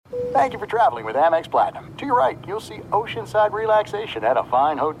Thank you for traveling with Amex Platinum. To your right, you'll see oceanside relaxation at a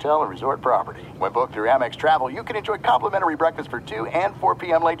fine hotel and resort property. When booked through Amex Travel, you can enjoy complimentary breakfast for 2 and 4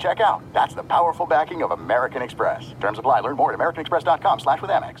 p.m. late checkout. That's the powerful backing of American Express. Terms apply. Learn more at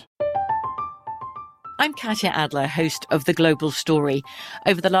americanexpress.com/withAmex. I'm Katya Adler, host of The Global Story.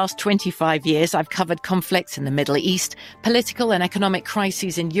 Over the last 25 years, I've covered conflicts in the Middle East, political and economic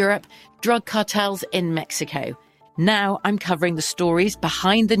crises in Europe, drug cartels in Mexico. Now I'm covering the stories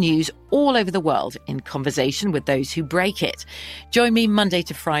behind the news all over the world in conversation with those who break it. Join me Monday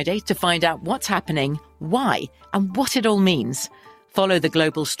to Friday to find out what's happening, why, and what it all means. Follow The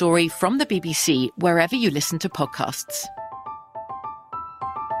Global Story from the BBC wherever you listen to podcasts.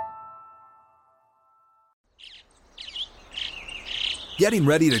 Getting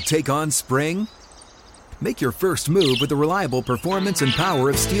ready to take on spring? Make your first move with the reliable performance and power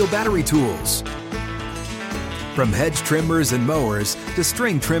of Steel battery tools. From hedge trimmers and mowers to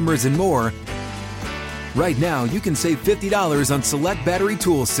string trimmers and more, right now you can save $50 on select battery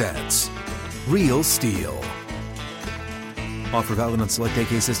tool sets. Real Steel. Offer valid on select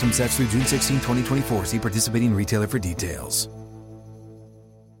AK system sets through June 16, 2024. See participating retailer for details.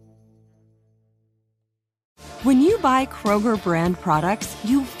 When you buy Kroger brand products,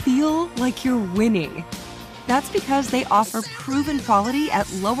 you feel like you're winning. That's because they offer proven quality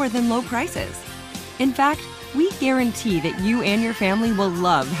at lower than low prices. In fact, we guarantee that you and your family will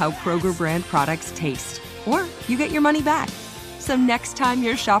love how Kroger brand products taste, or you get your money back. So next time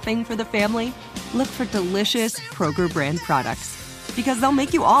you're shopping for the family, look for delicious Kroger brand products, because they'll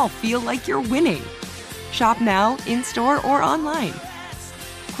make you all feel like you're winning. Shop now, in-store, or online.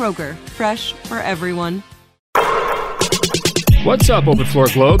 Kroger, fresh for everyone. What's up, Open Floor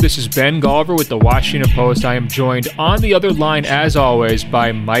Globe? This is Ben Golliver with the Washington Post. I am joined on the other line, as always,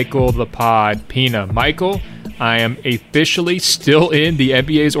 by Michael the Pod Pina. Michael, I am officially still in the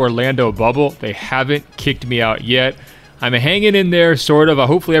NBA's Orlando bubble. They haven't kicked me out yet. I'm hanging in there, sort of.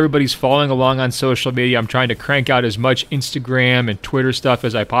 Hopefully everybody's following along on social media. I'm trying to crank out as much Instagram and Twitter stuff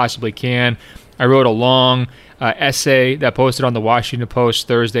as I possibly can. I wrote a long essay that posted on the Washington Post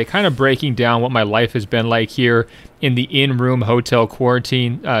Thursday, kind of breaking down what my life has been like here in the in-room hotel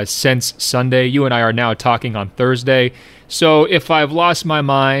quarantine since Sunday. You and I are now talking on Thursday. So if I've lost my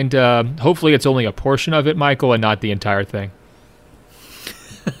mind, hopefully it's only a portion of it, Michael, and not the entire thing.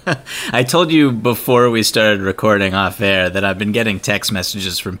 I told you before we started recording off air that I've been getting text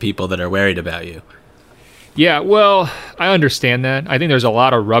messages from people that are worried about you. Yeah, well, I understand that. I think there's a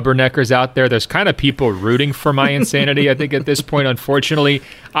lot of rubberneckers out there. There's kind of people rooting for my insanity, I think, at this point, unfortunately.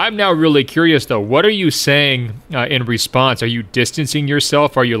 I'm now really curious, though. What are you saying in response? Are you distancing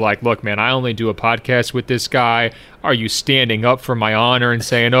yourself? Are you like, look, man, I only do a podcast with this guy? Are you standing up for my honor and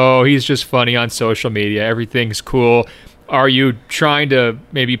saying, oh, he's just funny on social media, everything's cool? Are you trying to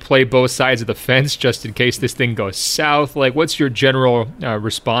maybe play both sides of the fence just in case this thing goes south? Like, what's your general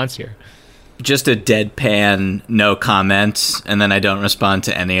response here? Just a deadpan, no comment, and then I don't respond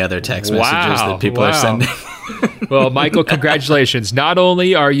to any other text messages that people are sending. Well, Michael, congratulations. Not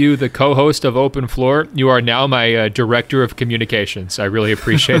only are you the co-host of Open Floor, you are now my director of communications. I really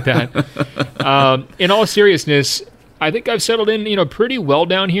appreciate that. In all seriousness, I think I've settled in, pretty well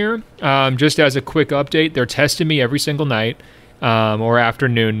down here. Just as a quick update, they're testing me every single night. Or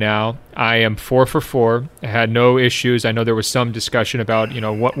afternoon now. I am 4 for 4. I had no issues. I know there was some discussion about,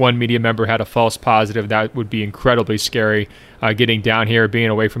 what one media member had a false positive. That would be incredibly scary, getting down here, being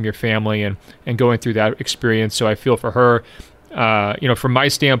away from your family and going through that experience. So I feel for her. From my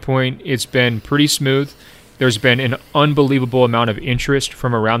standpoint, it's been pretty smooth. There's been an unbelievable amount of interest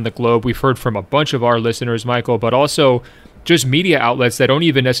from around the globe. We've heard from a bunch of our listeners, Michael, but also just media outlets that don't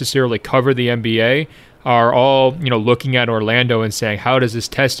even necessarily cover the NBA are all, looking at Orlando and saying, how does this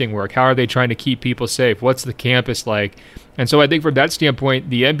testing work? How are they trying to keep people safe? What's the campus like? And so I think from that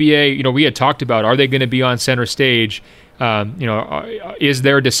standpoint, the NBA, we had talked about, are they going to be on center stage? Is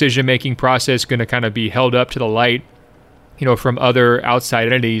their decision-making process going to kind of be held up to the light, from other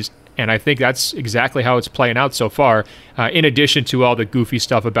outside entities? And I think that's exactly how it's playing out so far. In addition to all the goofy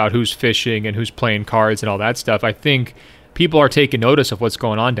stuff about who's fishing and who's playing cards and all that stuff, I think people are taking notice of what's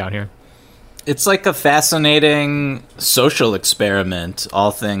going on down here. It's like a fascinating social experiment, all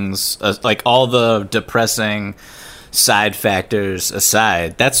things, like all the depressing side factors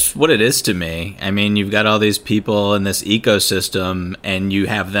aside. That's what it is to me. I mean, you've got all these people in this ecosystem, and you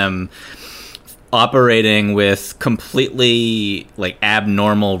have them operating with completely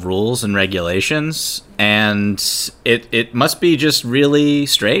abnormal rules and regulations, and it must be just really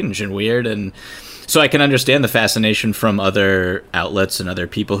strange and weird. And so I can understand the fascination from other outlets and other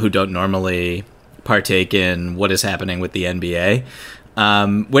people who don't normally partake in what is happening with the NBA.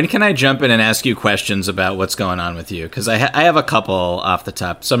 When can I jump in and ask you questions about what's going on with you? Because I have a couple off the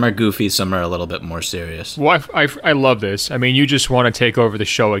top. Some are goofy, some are a little bit more serious. Well, I love this. I mean, you just want to take over the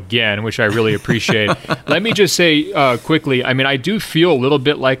show again, which I really appreciate. Let me just say quickly, I mean, I do feel a little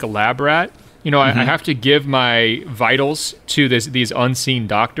bit like a lab rat. You know, I have to give my vitals to these unseen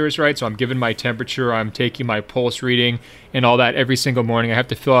doctors, right? So I'm giving my temperature, I'm taking my pulse reading and all that every single morning. I have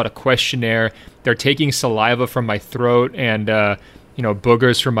to fill out a questionnaire. They're taking saliva from my throat and,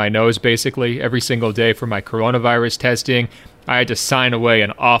 boogers from my nose, basically, every single day for my coronavirus testing. I had to sign away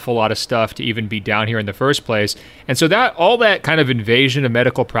an awful lot of stuff to even be down here in the first place. And so all that kind of invasion of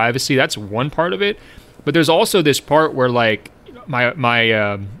medical privacy, that's one part of it. But there's also this part where, like,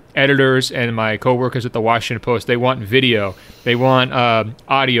 my editors and my coworkers at the Washington Post, they want video. They want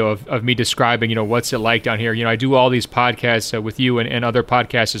audio of me describing, what's it like down here. I do all these podcasts with you and other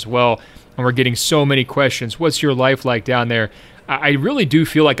podcasts as well, and we're getting so many questions. What's your life like down there? I really do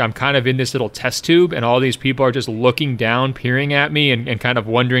feel like I'm kind of in this little test tube, and all these people are just looking down, peering at me, and kind of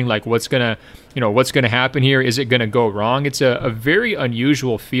wondering, like, what's gonna happen here? Is it gonna go wrong? It's a very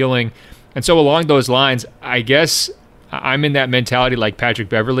unusual feeling. And so along those lines, I guess I'm in that mentality like Patrick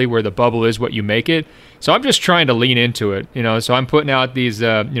Beverley, where the bubble is what you make it. So I'm just trying to lean into it, So I'm putting out these,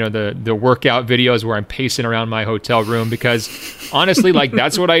 the workout videos where I'm pacing around my hotel room because, honestly, like,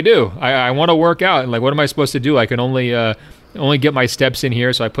 that's what I do. I want to work out, and like, what am I supposed to do? I can only get my steps in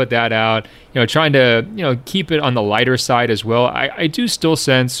here, so I put that out. Trying to keep it on the lighter side as well. I do still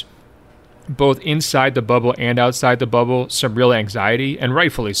sense, both inside the bubble and outside the bubble, some real anxiety, and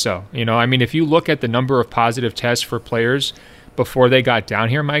rightfully so. I mean, if you look at the number of positive tests for players before they got down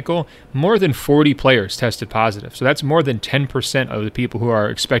here, Michael, more than 40 players tested positive. So that's more than 10% of the people who are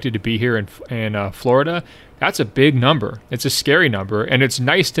expected to be here in Florida. That's a big number. It's a scary number, and it's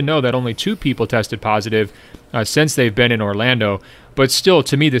nice to know that only 2 people tested positive since they've been in Orlando. But still,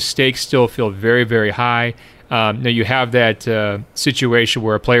 to me, the stakes still feel very, very high. Now you have that situation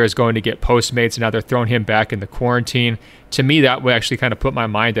where a player is going to get Postmates, and now they're throwing him back in the quarantine. To me, that would actually kind of put my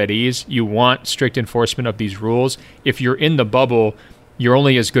mind at ease. You want strict enforcement of these rules. If you're in the bubble, you're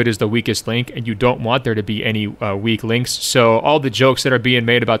only as good as the weakest link, and you don't want there to be any weak links. So all the jokes that are being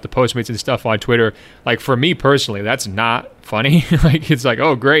made about the Postmates and stuff on Twitter, like, for me personally, that's not funny. Like, it's like,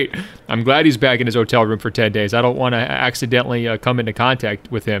 oh, great. I'm glad he's back in his hotel room for 10 days. I don't want to accidentally come into contact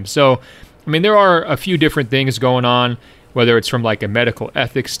with him. So, I mean, there are a few different things going on, whether it's from like a medical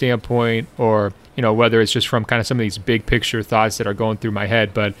ethics standpoint or, whether it's just from kind of some of these big picture thoughts that are going through my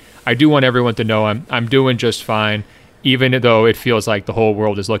head. But I do want everyone to know I'm doing just fine, even though it feels like the whole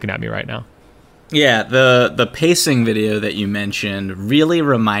world is looking at me right now. Yeah, the pacing video that you mentioned really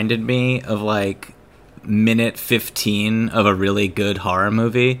reminded me of like minute 15 of a really good horror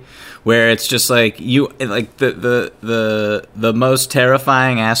movie, where it's just like the most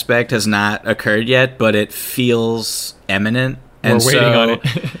terrifying aspect has not occurred yet, but it feels imminent. We're waiting on it.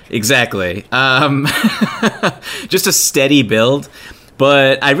 Exactly. Just a steady build.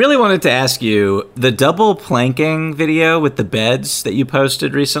 But I really wanted to ask you, the double planking video with the beds that you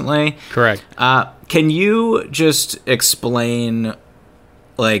posted recently. Correct. Can you just explain,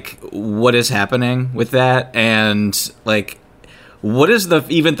 like, what is happening with that? And, like, what is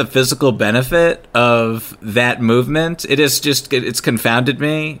even the physical benefit of that movement? It's confounded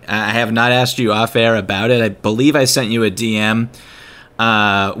me. I have not asked you off air about it. I believe I sent you a DM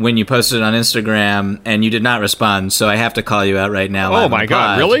when you posted it on Instagram, and you did not respond, so I have to call you out right now. Oh my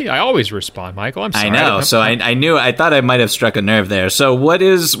God, really? I always respond, Michael. I'm sorry. I know, so I thought I might have struck a nerve there. So what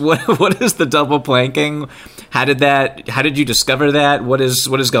is the double planking? How did you discover that? What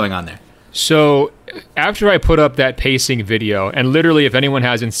is going on there? So after I put up that pacing video, and literally if anyone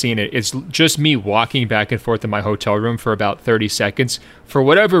hasn't seen it, it's just me walking back and forth in my hotel room for about 30 seconds. For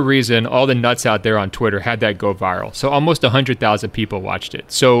whatever reason, all the nuts out there on Twitter had that go viral. So almost 100,000 people watched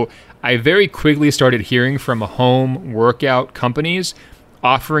it. So I very quickly started hearing from home workout companies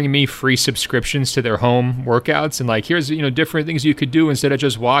offering me free subscriptions to their home workouts, and like, here's different things you could do instead of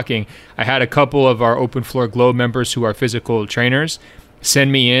just walking. I had a couple of our Open Floor Globe members who are physical trainers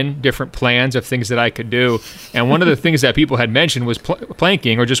send me in different plans of things that I could do. And one of the things that people had mentioned was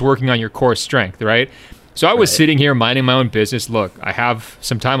planking or just working on your core strength, right? So I was sitting here minding my own business. Look, I have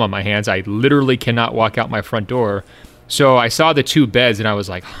some time on my hands. I literally cannot walk out my front door. So I saw the 2 beds and I was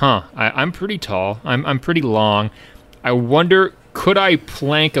like, I'm pretty tall. I'm pretty long. I wonder, could I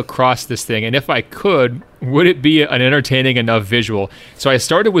plank across this thing? And if I could, would it be an entertaining enough visual? So I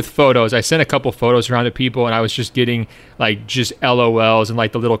started with photos. I sent a couple photos around to people, and I was just getting like just LOLs and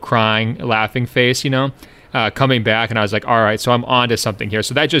like the little crying, laughing face, coming back. And I was like, all right, so I'm on to something here.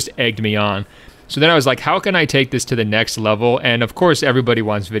 So that just egged me on. So then I was like, how can I take this to the next level? And of course, everybody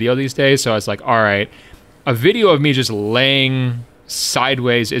wants video these days. So I was like, all right, a video of me just laying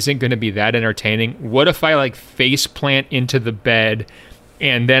sideways isn't going to be that entertaining. What if I like face plant into the bed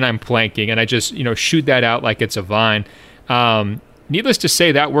and then I'm planking and I just, shoot that out like it's a Vine? Needless to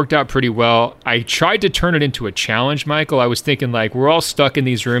say, that worked out pretty well. I tried to turn it into a challenge, Michael. I was thinking, like, we're all stuck in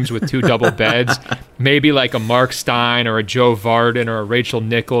these rooms with 2 double beds. Maybe like a Mark Stein or a Joe Varden or a Rachel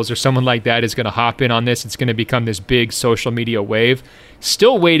Nichols or someone like that is going to hop in on this. It's going to become this big social media wave.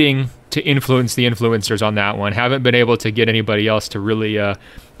 Still waiting to influence the influencers on that one. Haven't been able to get anybody else to really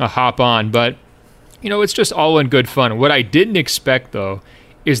hop on. But, it's just all in good fun. What I didn't expect, though,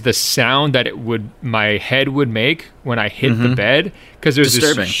 is the sound that my head would make when I hit the bed, because there's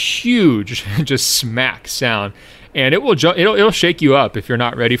this huge just smack sound, and it'll shake you up if you're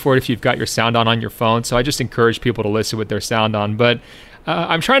not ready for it, if you've got your sound on your phone. So I just encourage people to listen with their sound on. But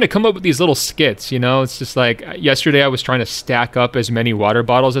I'm trying to come up with these little skits. It's just like yesterday I was trying to stack up as many water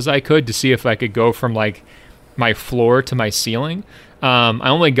bottles as I could to see if I could go from like my floor to my ceiling. I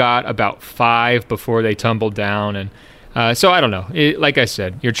only got about 5 before they tumbled down, and so I don't know. Like I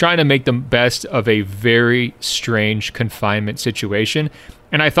said, you're trying to make the best of a very strange confinement situation.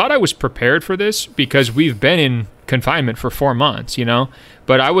 And I thought I was prepared for this because we've been in confinement for 4 months,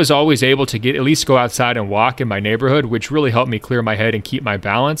 But I was always able to at least go outside and walk in my neighborhood, which really helped me clear my head and keep my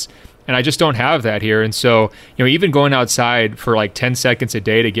balance. And I just don't have that here. And so, even going outside for like 10 seconds a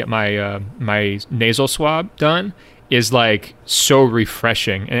day to get my my nasal swab done is like so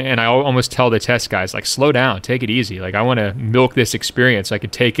refreshing. And I almost tell the test guys, like, slow down, take it easy. Like, I want to milk this experience. I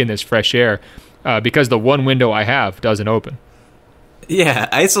could take in this fresh air because the one window I have doesn't open. Yeah,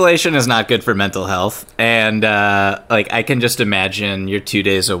 isolation is not good for mental health. And I can just imagine you're 2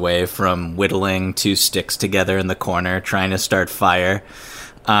 days away from whittling 2 sticks together in the corner, trying to start fire.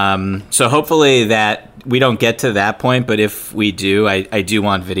 So hopefully that we don't get to that point. But if we do, I do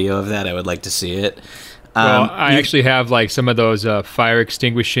want video of that. I would like to see it. Well, I actually have like some of those fire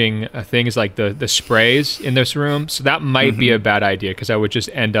extinguishing things, like the sprays in this room. So that might be a bad idea because I would just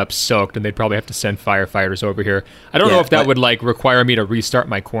end up soaked and they'd probably have to send firefighters over here. I don't know if that would like require me to restart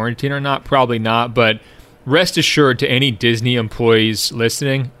my quarantine or not. Probably not. But rest assured, to any Disney employees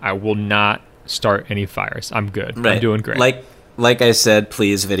listening, I will not start any fires. I'm good. Right. I'm doing great. Like I said,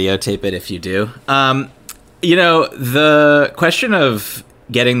 please videotape it if you do. The question of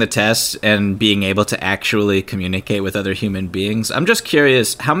getting the test and being able to actually communicate with other human beings. I'm just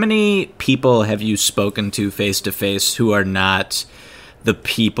curious, how many people have you spoken to face-to-face who are not the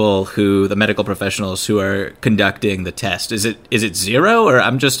medical professionals who are conducting the test? Is it 0, or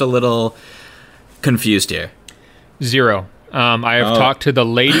I'm just a little confused here? 0. I have talked to the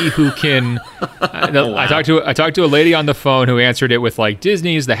lady who can. Wow. I talked to a lady on the phone who answered it with like,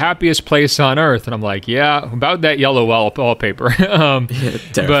 Disney is the happiest place on earth, and I'm like, yeah, about that yellow wallpaper. Terrifying.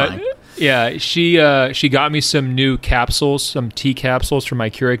 But yeah, she got me some new capsules, some tea capsules from my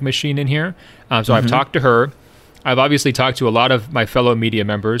Keurig machine in here. So I've talked to her. I've obviously talked to a lot of my fellow media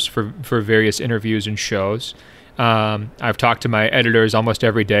members for various interviews and shows. I've talked to my editors almost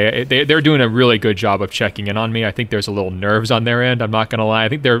every day. They're doing a really good job of checking in on me. I think there's a little nerves on their end. I'm not going to lie. I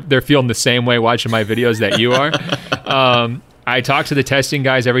think they're feeling the same way watching my videos that you are. I talk to the testing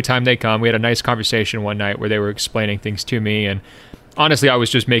guys every time they come. We had a nice conversation one night where they were explaining things to me. And honestly, I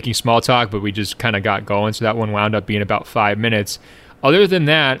was just making small talk, but we just kind of got going. So that one wound up being about 5 minutes. Other than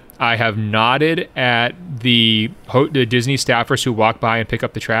that, I have nodded at the Disney staffers who walk by and pick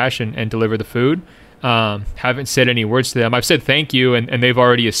up the trash and deliver the food. Haven't said any words to them. I've said thank you, and they've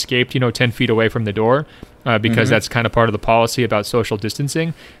already escaped, 10 feet away from the door because that's kind of part of the policy about social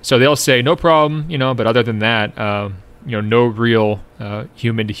distancing. So they'll say, no problem, but other than that, no real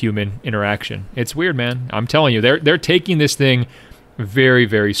human-to-human interaction. It's weird, man. I'm telling you, they're taking this thing very,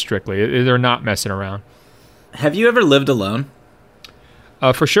 very strictly. They're not messing around. Have you ever lived alone?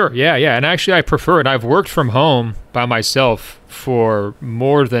 For sure. Yeah. And actually, I prefer it. I've worked from home by myself for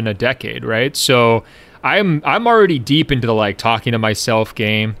more than a decade, right? So I'm already deep into the like talking to myself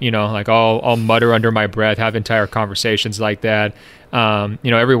game, like I'll mutter under my breath, have entire conversations like that.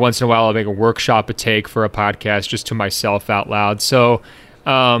 Every once in a while I'll make a workshop a take for a podcast just to myself out loud. So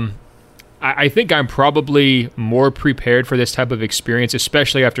I think I'm probably more prepared for this type of experience,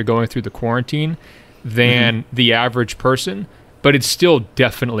 especially after going through the quarantine, than the average person. But it's still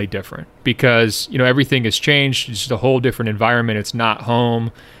definitely different because, everything has changed. It's just a whole different environment. It's not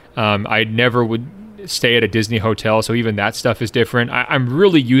home. I never would stay at a Disney hotel, so even that stuff is different. I'm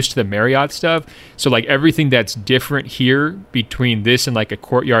really used to the Marriott stuff. So like everything that's different here between this and like a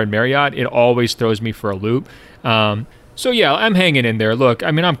Courtyard Marriott, it always throws me for a loop. So So yeah, I'm hanging in there. Look,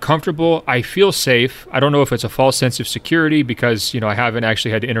 I mean, I'm comfortable. I feel safe. I don't know if it's a false sense of security because, I haven't actually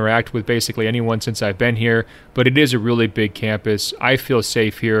had to interact with basically anyone since I've been here, but it is a really big campus. I feel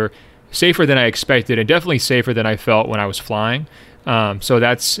safe here, safer than I expected, and definitely safer than I felt when I was flying. So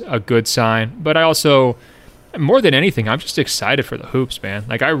that's a good sign. But I also, more than anything, I'm just excited for the hoops, man.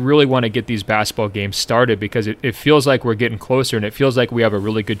 Like, I really want to get these basketball games started because it feels like we're getting closer, and it feels like we have a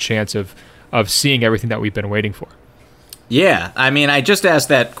really good chance of seeing everything that we've been waiting for. Yeah, I mean, I just asked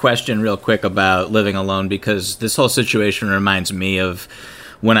that question real quick about living alone because this whole situation reminds me of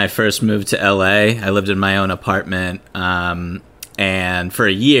when I first moved to LA. I lived in my own apartment and for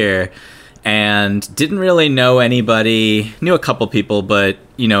a year and didn't really know anybody. Knew a couple people, but,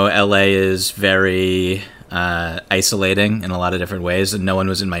 LA is very isolating in a lot of different ways, and no one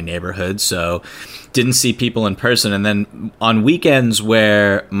was in my neighborhood, so didn't see people in person. And then on weekends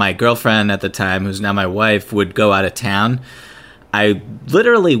where my girlfriend at the time, who's now my wife, would go out of town, I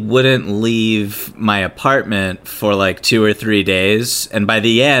literally wouldn't leave my apartment for like 2 or 3 days. And by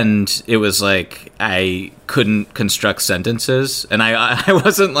the end, it was like I couldn't construct sentences. And I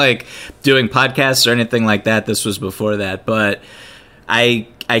wasn't like doing podcasts or anything like that. This was before that. But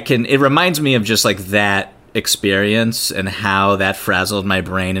it reminds me of just like that experience and how that frazzled my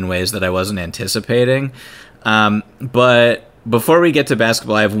brain in ways that I wasn't anticipating. But before we get to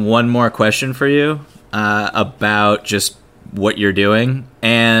basketball, I have one more question for you about just what you're doing.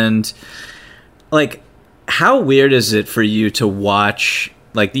 And like, how weird is it for you to watch,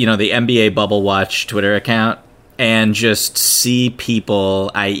 like, the NBA Bubble Watch Twitter account and just see people,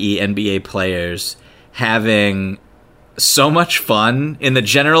 i.e. NBA players, having so much fun in the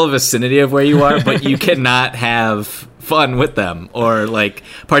general vicinity of where you are, but you cannot have fun with them or like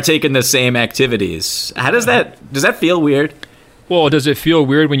partake in the same activities? Does that feel weird? Well, does it feel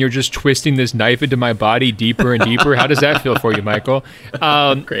weird when you're just twisting this knife into my body deeper and deeper? How does that feel for you, Michael?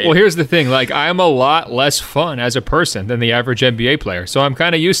 Great. Well, here's the thing. Like, I'm a lot less fun as a person than the average NBA player, so I'm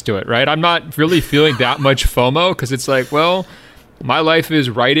kind of used to it, right? I'm not really feeling that much FOMO because it's like, well, my life is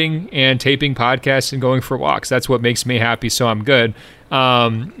writing and taping podcasts and going for walks. That's what makes me happy, so I'm good.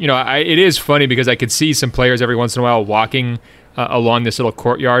 It is funny because I could see some players every once in a while walking along this little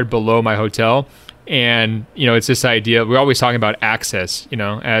courtyard below my hotel. And, it's this idea, we're always talking about access,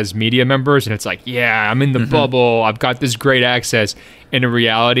 as media members. And it's like, yeah, I'm in the bubble. I've got this great access. And in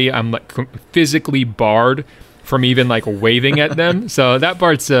reality, I'm like physically barred from even like waving at them. So that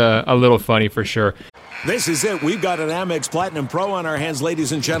part's a little funny for sure. This is it. We've got an Amex Platinum Pro on our hands,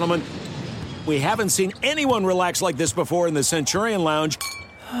 ladies and gentlemen. We haven't seen anyone relax like this before in the Centurion Lounge.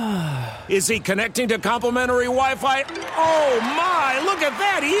 Is he connecting to complimentary Wi-Fi? Oh, my! Look at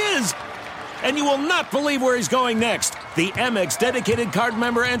that! He is! And you will not believe where he's going next. The Amex dedicated card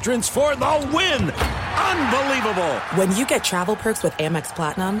member entrance for the win! Unbelievable! When you get travel perks with Amex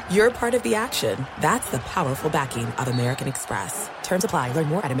Platinum, you're part of the action. That's the powerful backing of American Express. Terms apply. Learn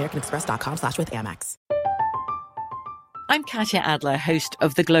more at americanexpress.com/withAmex. I'm Katya Adler, host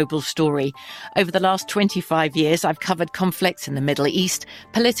of The Global Story. Over the last 25 years, I've covered conflicts in the Middle East,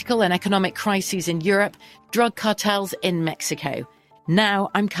 political and economic crises in Europe, drug cartels in Mexico. Now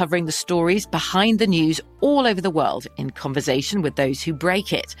I'm covering the stories behind the news all over the world in conversation with those who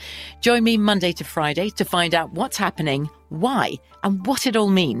break it. Join me Monday to Friday to find out what's happening, why, and what it all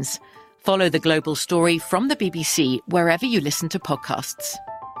means. Follow The Global Story from the BBC wherever you listen to podcasts.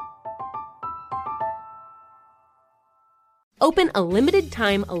 Open a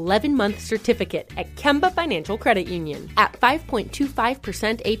limited-time 11-month certificate at Kemba Financial Credit Union. At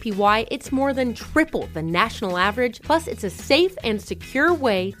 5.25% APY, it's more than triple the national average, plus it's a safe and secure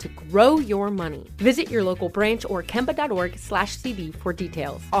way to grow your money. Visit your local branch or kemba.org/cd for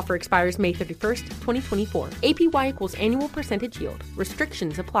details. Offer expires May 31st, 2024. APY equals annual percentage yield.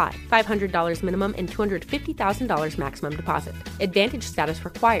 Restrictions apply. $500 minimum and $250,000 maximum deposit. Advantage status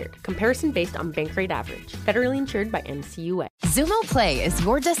required. Comparison based on bank rate average. Federally insured by NCUA. Xumo Play is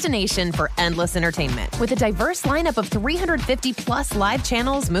your destination for endless entertainment. With a diverse lineup of 350 plus live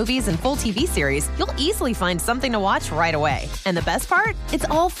channels, movies, and full TV series, you'll easily find something to watch right away. And the best part? It's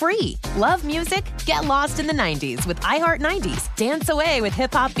all free. Love music? Get lost in the 90s with iHeart 90s. Dance away with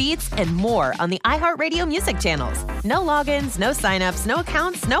hip-hop beats and more on the iHeartRadio music channels. No logins, no signups, no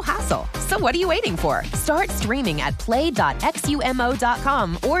accounts, no hassle. So what are you waiting for? Start streaming at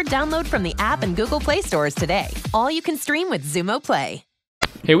play.xumo.com or download from the app and Google Play stores today. All you can stream with Xumo Play.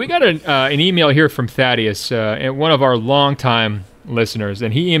 Hey, we got an email here from Thaddeus, one of our longtime listeners,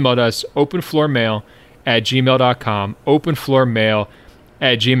 and he emailed us openfloormail@gmail.com,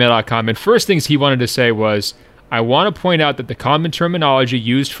 openfloormail@gmail.com. And first things he wanted to say was, I want to point out that the common terminology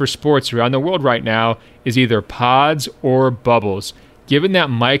used for sports around the world right now is either pods or bubbles. Given that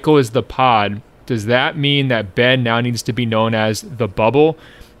Michael is the pod, does that mean that Ben now needs to be known as the bubble?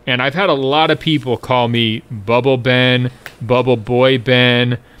 And I've had a lot of people call me Bubble Ben, Bubble Boy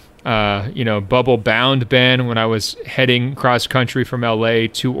Ben, Bubble Bound Ben when I was heading cross country from LA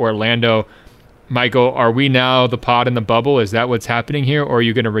to Orlando. Michael, are we now the pod and the bubble? Is that what's happening here, or are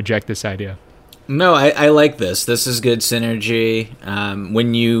you going to reject this idea? No, I like this. This is good synergy.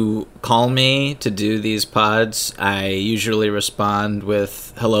 When you call me to do these pods, I usually respond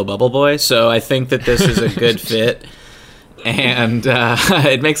with "Hello, Bubble Boy." So I think that this is a good fit, and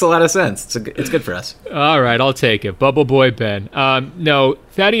it makes a lot of sense. It's good for us. All right, I'll take it. Bubble Boy Ben. No,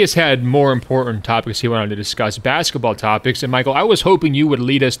 Thaddeus had more important topics he wanted to discuss, basketball topics. And Michael, I was hoping you would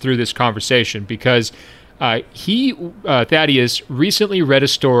lead us through this conversation because Thaddeus recently read a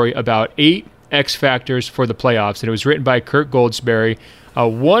story about 8 X factors for the playoffs, and it was written by Kurt Goldsberry.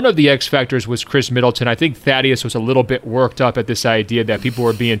 One of the X factors was Chris Middleton. I think Thaddeus was a little bit worked up at this idea that people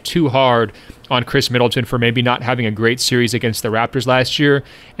were being too hard on Chris Middleton for maybe not having a great series against the Raptors last year.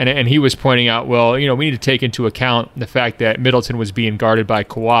 And he was pointing out, well, we need to take into account the fact that Middleton was being guarded by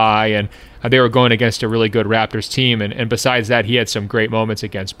Kawhi, and they were going against a really good Raptors team. And besides that, he had some great moments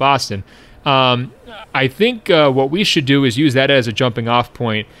against Boston. I think what we should do is use that as a jumping off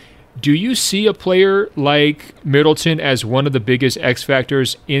point. Do you see a player like Middleton as one of the biggest X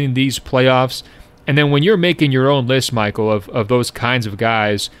factors in these playoffs? And then when you're making your own list, Michael, of those kinds of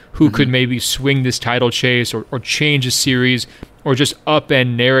guys who could maybe swing this title chase or change a series or just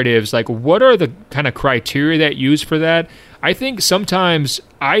upend narratives, like what are the kind of criteria that you use for that? I think sometimes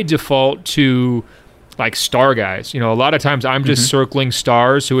I default to like star guys. A lot of times I'm just circling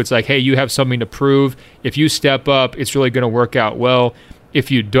stars who it's like, hey, you have something to prove. If you step up, it's really going to work out well. If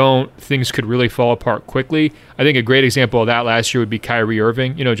you don't, things could really fall apart quickly. I think a great example of that last year would be Kyrie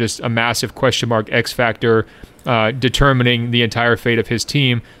Irving, just a massive question mark X factor determining the entire fate of his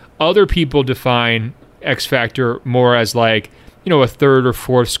team. Other people define X factor more as like, a third or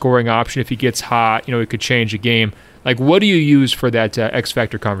fourth scoring option. If he gets hot, it could change a game. Like, what do you use for that X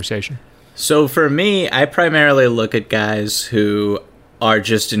factor conversation? So for me, I primarily look at guys who are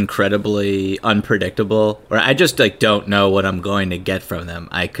just incredibly unpredictable, or I just don't know what I'm going to get from them.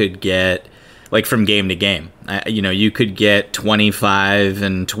 I could get from game to game. You could get 25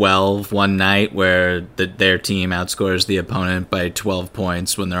 and 12 one night where their team outscores the opponent by 12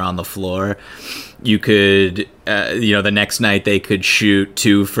 points when they're on the floor. You could, the next night they could shoot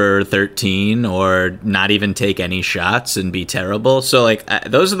 2 for 13 or not even take any shots and be terrible. So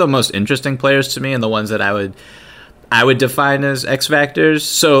those are the most interesting players to me and the ones that I would define as X factors.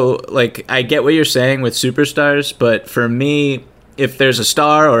 So, I get what you're saying with superstars, but for me, if there's a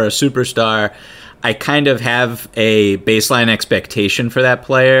star or a superstar, I kind of have a baseline expectation for that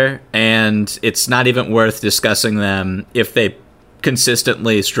player, and it's not even worth discussing them if they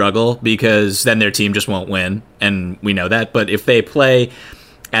consistently struggle, because then their team just won't win, and we know that. But if they play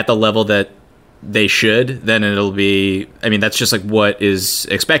at the level that they should, then it'll be, that's just what is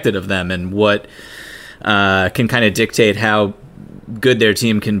expected of them and what can kind of dictate how good their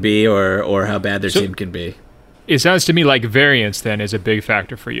team can be or how bad their team can be. It sounds to me like variance then is a big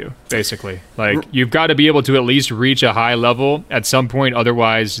factor for you, basically. You've got to be able to at least reach a high level at some point.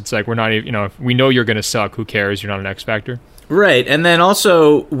 Otherwise, it's we're not even, if we know you're going to suck, who cares? You're not an X factor. Right. And then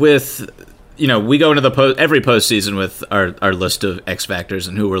also with, we go into every postseason with our list of X factors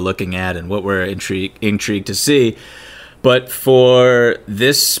and who we're looking at and what we're intrigued to see. But for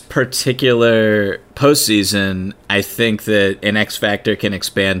this particular postseason, I think that an X factor can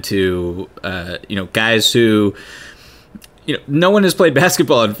expand to, guys who, no one has played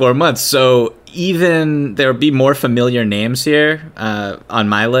basketball in 4 months. So even there'll be more familiar names here on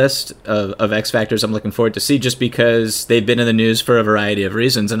my list of X factors I'm looking forward to see, just because they've been in the news for a variety of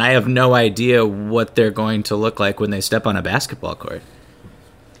reasons. And I have no idea what they're going to look like when they step on a basketball court.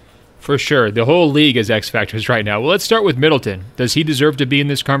 For sure. The whole league is X factors right now. Well, let's start with Middleton. Does he deserve to be in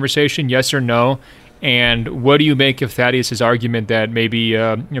this conversation? Yes or no? And what do you make of Thaddeus' argument that maybe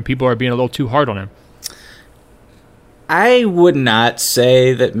people are being a little too hard on him? I would not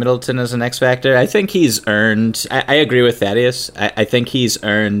say that Middleton is an X factor. I think he's earned. I agree with Thaddeus. I think he's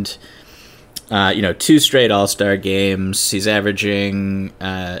earned 2 straight All-Star games. He's averaging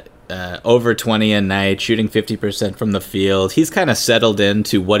over 20 a night, shooting 50% from the field. He's kind of settled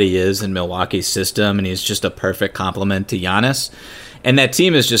into what he is in Milwaukee's system, and he's just a perfect complement to Giannis. And that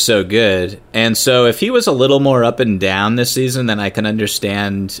team is just so good. And so if he was a little more up and down this season, then I can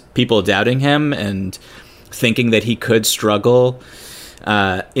understand people doubting him and thinking that he could struggle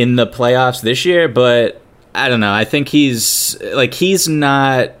in the playoffs this year. But I don't know. I think he's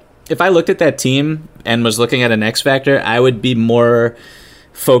not. If I looked at that team and was looking at an X factor, I would be more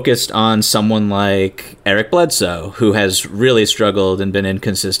focused on someone like Eric Bledsoe, who has really struggled and been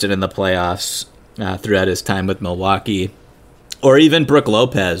inconsistent in the playoffs throughout his time with Milwaukee, or even Brook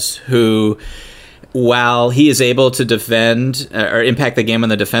Lopez, who, while he is able to defend or impact the game on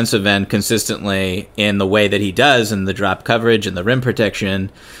the defensive end consistently in the way that he does in the drop coverage and the rim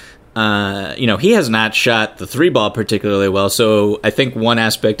protection, he has not shot the three ball particularly well. So I think one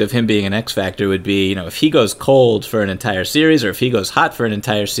aspect of him being an X factor would be, if he goes cold for an entire series or if he goes hot for an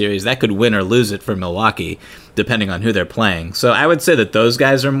entire series, that could win or lose it for Milwaukee, depending on who they're playing. So I would say that those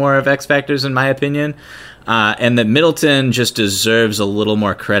guys are more of X factors in my opinion. And that Middleton just deserves a little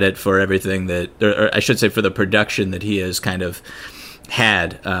more credit for everything or I should say for the production that he has kind of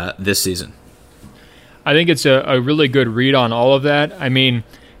had this season. I think it's a really good read on all of that. I mean,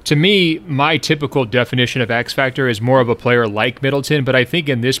 to me, my typical definition of X factor is more of a player like Middleton, but I think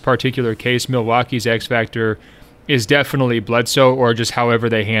in this particular case, Milwaukee's X factor is definitely Bledsoe, or just however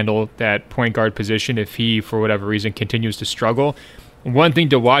they handle that point guard position if he, for whatever reason, continues to struggle. One thing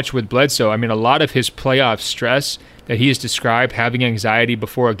to watch with Bledsoe, I mean, a lot of his playoff stress that he has described, having anxiety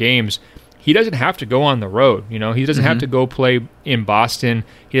before games, he doesn't have to go on the road. He doesn't have to go play in Boston.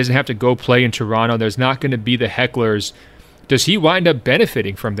 He doesn't have to go play in Toronto. There's not going to be the hecklers. Does he wind up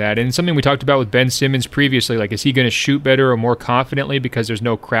benefiting from that? And something we talked about with Ben Simmons previously, like, is he going to shoot better or more confidently because there's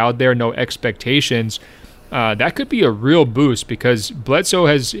no crowd there, no expectations? That could be a real boost because Bledsoe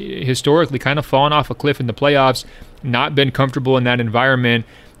has historically kind of fallen off a cliff in the playoffs, not been comfortable in that environment,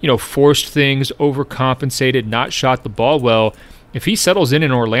 forced things, overcompensated, not shot the ball well. If he settles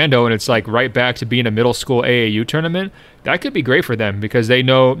in Orlando and it's like right back to being a middle school AAU tournament, that could be great for them because they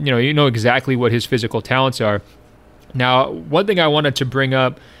know, you know exactly what his physical talents are. Now, one thing I wanted to bring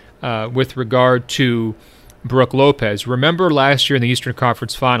up with regard to Brook Lopez, remember last year in the Eastern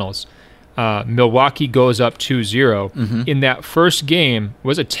Conference Finals, Milwaukee goes up 2-0. Mm-hmm. In that first game, it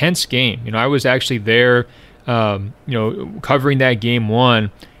was a tense game. I was actually there, covering that game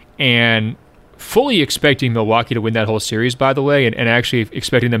one, and fully expecting Milwaukee to win that whole series, by the way, and actually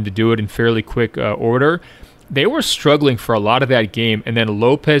expecting them to do it in fairly quick order. They were struggling for a lot of that game, and then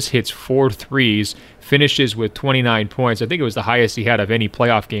Lopez hits 4 threes, finishes with 29 points. I think it was the highest he had of any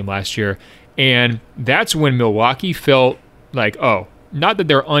playoff game last year. And that's when Milwaukee felt like, not that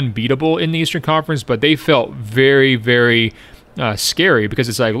they're unbeatable in the Eastern Conference, but they felt very, very scary because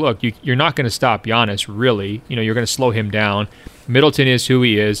it's like, look, you're not going to stop Giannis, really. You're going to slow him down. Middleton is who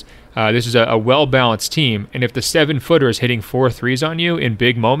he is. This is a well-balanced team. And if the 7-footer is hitting 4 threes on you in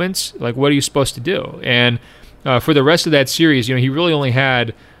big moments, like, what are you supposed to do? And for the rest of that series, he really only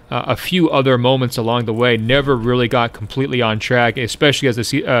had a few other moments along the way, never really got completely on track, especially as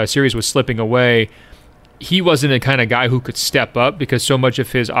the series was slipping away. He wasn't the kind of guy who could step up because so much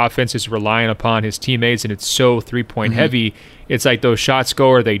of his offense is relying upon his teammates and it's so three-point heavy. It's like those shots go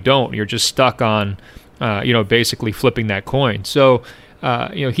or they don't. You're just stuck on, basically flipping that coin. So,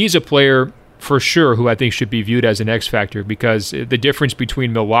 he's a player for sure who I think should be viewed as an X factor because the difference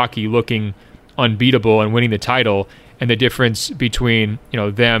between Milwaukee looking unbeatable and winning the title and the difference between,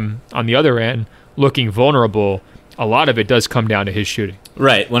 them on the other end looking vulnerable, a lot of it does come down to his shooting.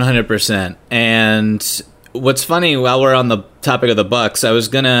 Right, 100%. And what's funny, while we're on the topic of the Bucks, I was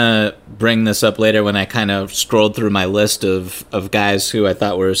going to bring this up later when I kind of scrolled through my list of guys who I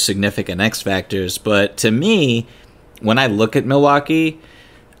thought were significant X factors. But to me, when I look at Milwaukee,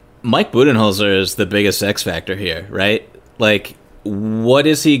 Mike Budenholzer is the biggest X factor here, right? Like, what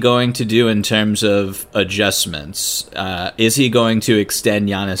is he going to do in terms of adjustments? Is he going to extend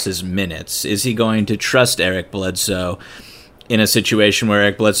Giannis's minutes? Is he going to trust Eric Bledsoe in a situation where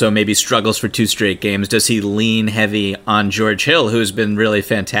Eric Bledsoe maybe struggles for 2 straight games? Does he lean heavy on George Hill, who's been really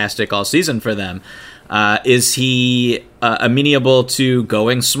fantastic all season for them? Is he amenable to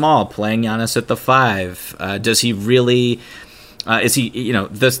going small, playing Giannis at the 5? Does he really... is he,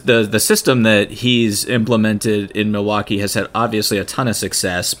 the system that he's implemented in Milwaukee has had obviously a ton of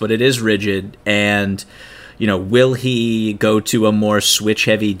success, but it is rigid. And, will he go to a more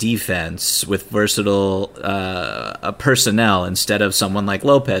switch-heavy defense with versatile personnel instead of someone like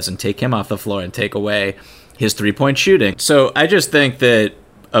Lopez and take him off the floor and take away his three-point shooting? So I just think that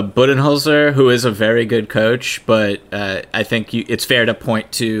a Budenholzer, who is a very good coach, but I think it's fair to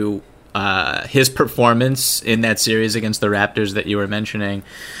point to his performance in that series against the Raptors that you were mentioning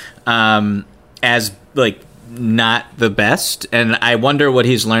as not the best, and I wonder what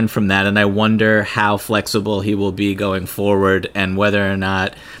he's learned from that, and I wonder how flexible he will be going forward, and whether or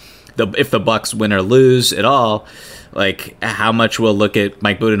not if the Bucks win or lose at all, Like, how much we'll look at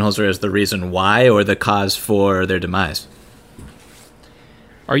Mike Budenholzer as the reason why or the cause for their demise.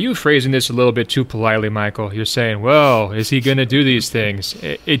 Are you phrasing this a little bit too politely, Michael? You're saying, well, is he going to do these things?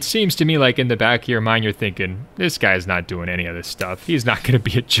 It seems to me like in the back of your mind you're thinking, this guy's not doing any of this stuff. He's not going to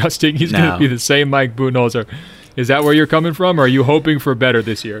be adjusting. He's going to be the same Mike Budenholzer. Is that where you're coming from, or are you hoping for better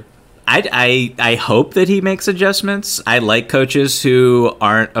this year? I hope that he makes adjustments. I like coaches who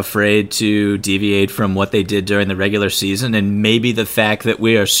aren't afraid to deviate from what they did during the regular season, and maybe the fact that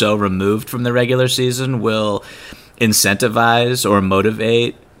we are so removed from the regular season will incentivize or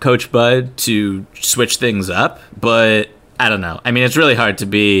motivate Coach Bud to switch things up. But I don't know. I mean, it's really hard to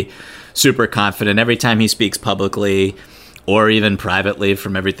be super confident every time he speaks publicly or even privately.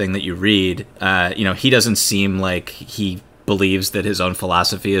 From everything that you read, he doesn't seem like he believes that his own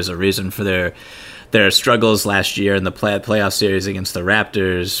philosophy is a reason for their struggles last year in the playoff series against the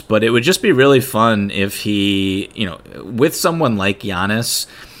Raptors. But it would just be really fun if he, with someone like Giannis,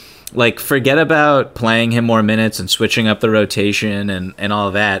 like, forget about playing him more minutes and switching up the rotation and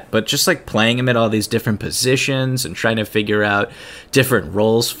all that, but just like playing him at all these different positions and trying to figure out different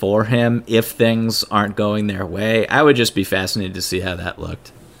roles for him if things aren't going their way. I would just be fascinated to see how that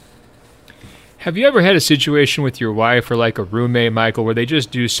looked. Have you ever had a situation with your wife or like a roommate, Michael, where they just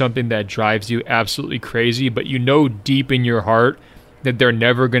do something that drives you absolutely crazy, but you know deep in your heart that they're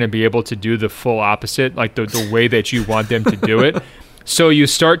never going to be able to do the full opposite, like the way that you want them to do it? So you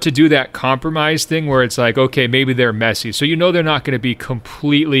start to do that compromise thing where it's like, okay, maybe they're messy. So you know they're not going to be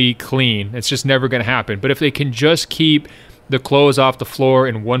completely clean. It's just never going to happen. But if they can just keep the clothes off the floor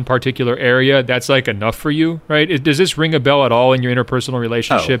in one particular area, that's like enough for you, right? Does this ring a bell at all in your interpersonal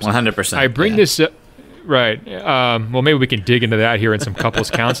relationships? 100%. I bring this up, right. Well, maybe we can dig into that here in some couples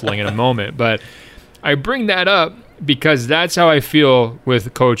counseling in a moment. But I bring that up because that's how I feel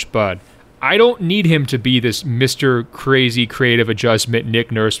with Coach Bud. I don't need him to be this Mr. Crazy Creative Adjustment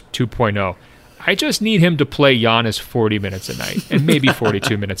Nick Nurse 2.0. I just need him to play Giannis 40 minutes a night and maybe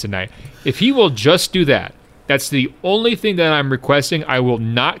 42 minutes a night. If he will just do that, that's the only thing that I'm requesting. I will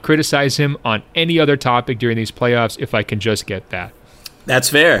not criticize him on any other topic during these playoffs if I can just get that. That's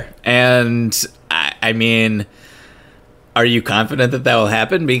fair. And I mean, are you confident that will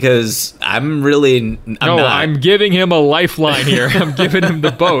happen? Because I'm not. I'm giving him a lifeline here. I'm giving him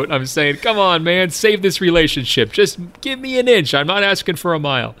the boat. I'm saying, come on, man, save this relationship. Just give me an inch. I'm not asking for a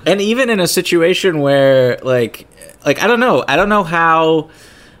mile. And even in a situation where, like I don't know how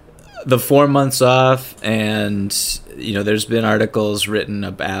the 4 months off, and there's been articles written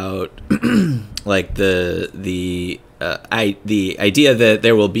about like the idea that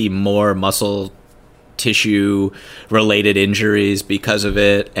there will be more muscle tissue related injuries because of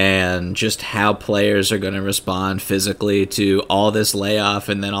it, and just how players are going to respond physically to all this layoff,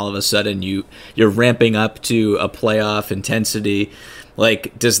 and then all of a sudden you're ramping up to a playoff intensity.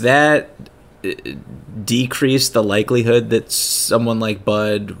 Like, does that decrease the likelihood that someone like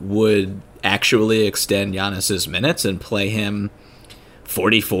Bud would actually extend Giannis's minutes and play him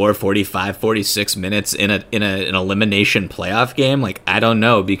 44, 45, 46 minutes in an elimination playoff game? Like, I don't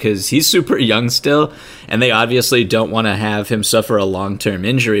know, because he's super young still, and they obviously don't want to have him suffer a long-term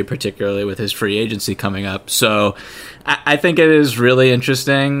injury, particularly with his free agency coming up. So I think it is really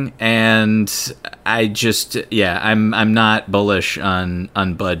interesting, and I'm not bullish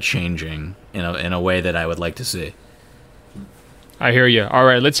on Bud changing in a way that I would like to see. I hear you. All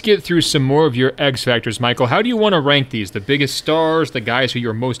right, let's get through some more of your X Factors, Michael. How do you want to rank these? The biggest stars, the guys who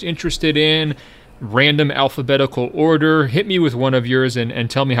you're most interested in, random alphabetical order? Hit me with one of yours and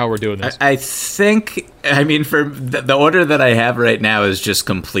tell me how we're doing this. I think, for the order that I have right now is just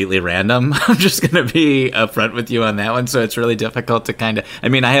completely random. I'm just going to be upfront with you on that one, so it's really difficult to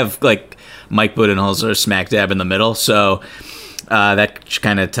I have, like, Mike Budenholzer smack dab in the middle, so that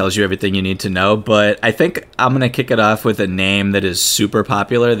kind of tells you everything you need to know. But I think I'm going to kick it off with a name that is super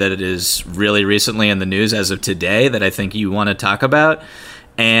popular, that it is really recently in the news as of today, that I think you want to talk about.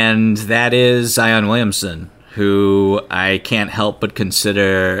 And that is Zion Williamson, who I can't help but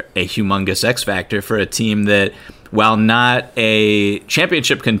consider a humongous X factor for a team that, while not a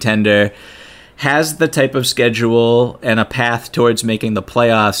championship contender, has the type of schedule and a path towards making the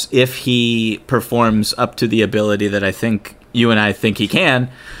playoffs if he performs up to the ability that I think you and I think he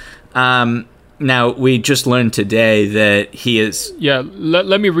can. Now, we just learned today that he is... Yeah,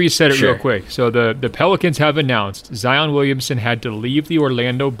 let me reset it real quick. So the Pelicans have announced Zion Williamson had to leave the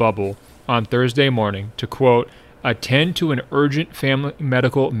Orlando bubble on Thursday morning to, quote, attend to an urgent family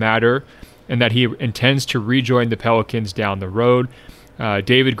medical matter, and that he intends to rejoin the Pelicans down the road.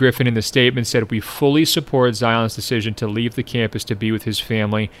 David Griffin in the statement said, "We fully support Zion's decision to leave the campus to be with his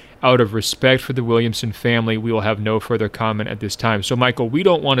family. Out of respect for the Williamson family, we will have no further comment at this time." So, Michael, we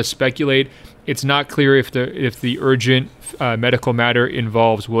don't want to speculate. It's not clear if the urgent medical matter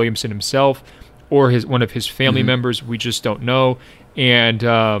involves Williamson himself or one of his family members. We just don't know. And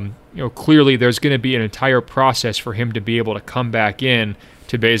clearly there's going to be an entire process for him to be able to come back in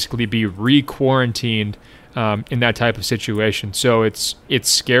to basically be re-quarantined in that type of situation. So it's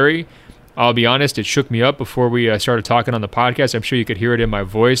scary. I'll be honest, it shook me up before we started talking on the podcast. I'm sure you could hear it in my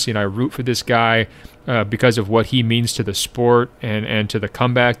voice. I root for this guy because of what he means to the sport and to the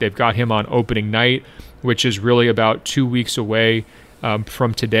comeback. They've got him on opening night, which is really about 2 weeks away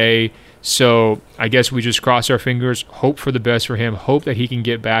from today. So I guess we just cross our fingers, hope for the best for him, hope that he can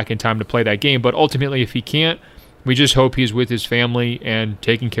get back in time to play that game. But ultimately, if he can't, we just hope he's with his family and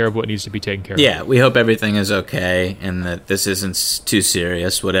taking care of what needs to be taken care of. Yeah, we hope everything is okay and that this isn't too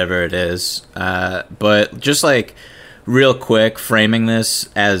serious, whatever it is. But just real quick, framing this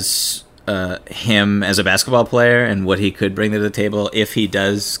as him as a basketball player and what he could bring to the table if he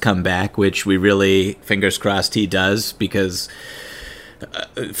does come back, which we really, fingers crossed, he does, because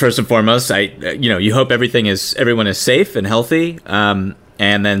first and foremost, you hope everyone is safe and healthy.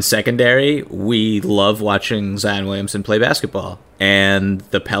 And then secondary, we love watching Zion Williamson play basketball. And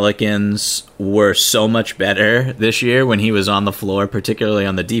the Pelicans were so much better this year when he was on the floor, particularly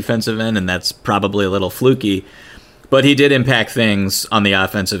on the defensive end, and that's probably a little fluky. But he did impact things on the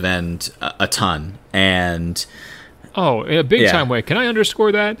offensive end a ton. And in a big-time way. Can I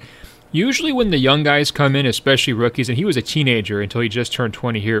underscore that? Usually when the young guys come in, especially rookies, and he was a teenager until he just turned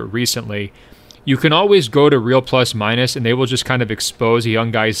 20 here recently, you can always go to Real Plus Minus, and they will just kind of expose a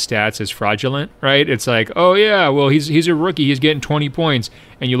young guy's stats as fraudulent, right? It's like, oh yeah, well he's a rookie, he's getting 20 points,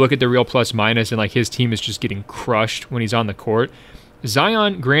 and you look at the Real Plus Minus, and his team is just getting crushed when he's on the court.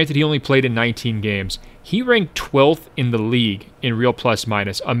 Zion, granted, he only played in 19 games. He ranked 12th in the league in Real Plus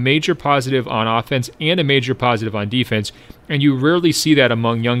Minus, a major positive on offense and a major positive on defense, and you rarely see that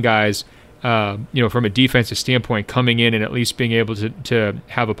among young guys. From a defensive standpoint, coming in and at least being able to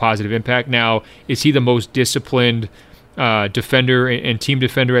have a positive impact. Now, is he the most disciplined defender and team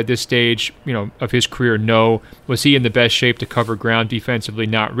defender at this stage, of his career? No. Was he in the best shape to cover ground defensively?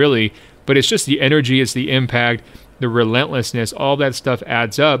 Not really. But it's just the energy, it's the impact, the relentlessness, all that stuff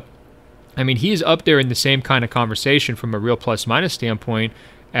adds up. I mean, he's up there in the same kind of conversation from a Real Plus Minus standpoint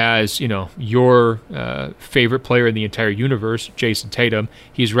as your favorite player in the entire universe, Jason Tatum.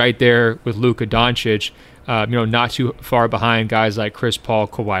 He's right there with Luka Doncic, not too far behind guys like Chris Paul,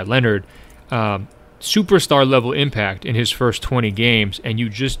 Kawhi Leonard. Superstar level impact in his first 20 games, and you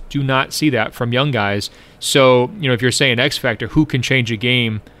just do not see that from young guys. So, if you're saying X Factor, who can change a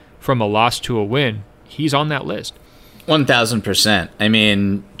game from a loss to a win, he's on that list. 1,000%. I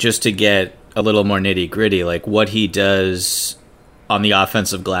mean, just to get a little more nitty gritty, what he does on the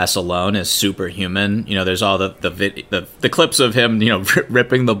offensive glass alone is superhuman. There's all the clips of him,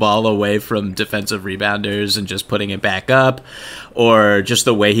 ripping the ball away from defensive rebounders and just putting it back up, or just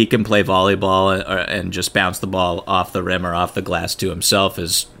the way he can play volleyball and just bounce the ball off the rim or off the glass to himself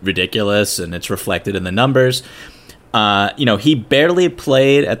is ridiculous, and it's reflected in the numbers. He barely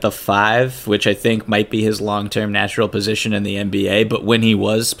played at the 5, which I think might be his long-term natural position in the NBA. But when he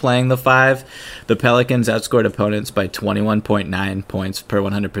was playing the 5, the Pelicans outscored opponents by 21.9 points per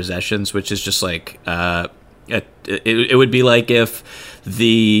 100 possessions, which is just it would be like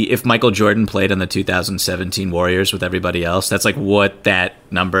if Michael Jordan played on the 2017 Warriors with everybody else. That's what that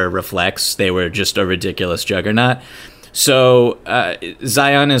number reflects. They were just a ridiculous juggernaut. So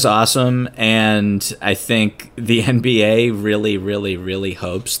Zion is awesome, and I think the NBA really, really, really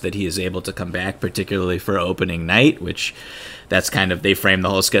hopes that he is able to come back, particularly for opening night, which that's they frame the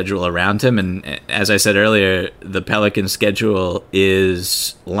whole schedule around him. And as I said earlier, the Pelicans' schedule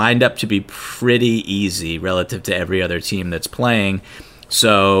is lined up to be pretty easy relative to every other team that's playing.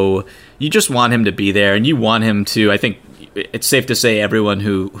 So you just want him to be there, and you want him to, I think it's safe to say everyone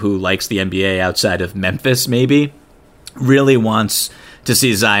who likes the NBA outside of Memphis maybe really wants to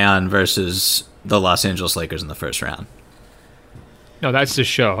see Zion versus the Los Angeles Lakers in the first round. No, that's the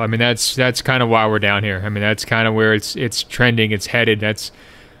show. I mean, that's kind of why we're down here. I mean, that's kind of where it's trending, it's headed. That's,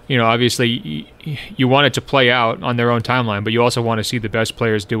 obviously you want it to play out on their own timeline, but you also want to see the best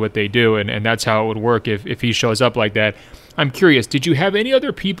players do what they do, and that's how it would work if he shows up like that. I'm curious, did you have any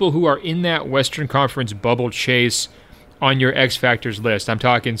other people who are in that Western Conference bubble chase on your X Factors list? I'm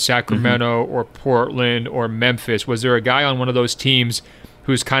talking Sacramento or Portland or Memphis. Was there a guy on one of those teams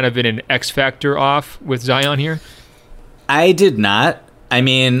who's kind of in an X Factor off with Zion here? I did not. I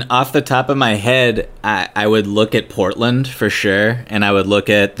mean, off the top of my head, I would look at Portland for sure, and I would look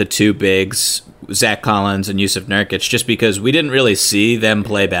at the two bigs, Zach Collins and Yusuf Nurkic, just because we didn't really see them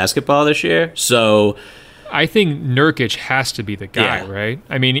play basketball this year. So I think Nurkic has to be the guy, right?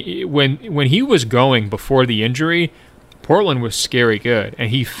 I mean, when he was going before the injury, Portland was scary good, and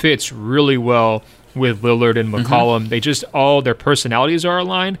he fits really well with Lillard and McCollum. They just all their personalities are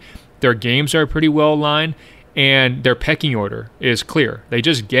aligned, their games are pretty well aligned, and their pecking order is clear. They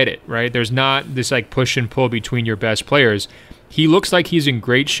just get it, right? There's not this like push and pull between your best players. He looks like he's in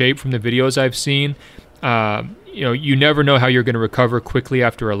great shape from the videos I've seen. You never know how you're going to recover quickly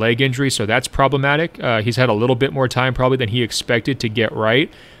after a leg injury, so that's problematic. He's had a little bit more time probably than he expected to get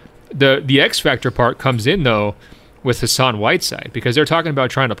right. The X factor part comes in though with Hassan Whiteside, because they're talking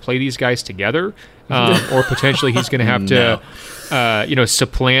about trying to play these guys together, or potentially he's going to have to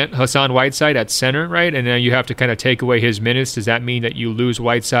supplant Hassan Whiteside at center, right? And then you have to kind of take away his minutes. Does that mean that you lose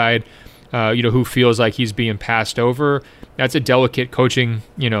Whiteside, who feels like he's being passed over? That's a delicate coaching,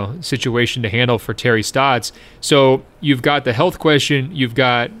 situation to handle for Terry Stotts. So you've got the health question, you've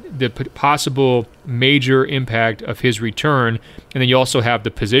got the possible major impact of his return, and then you also have the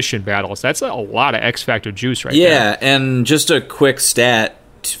position battles. That's a lot of X factor juice right there. Yeah, and just a quick stat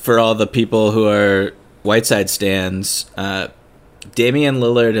for all the people who are Whiteside stans. Damian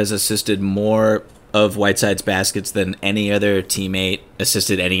Lillard has assisted more of Whiteside's baskets than any other teammate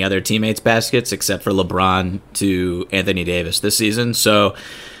assisted any other teammate's baskets, except for LeBron to Anthony Davis this season. So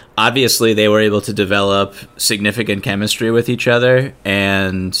obviously they were able to develop significant chemistry with each other,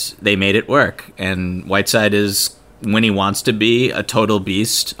 and they made it work. And Whiteside is, when he wants to be, a total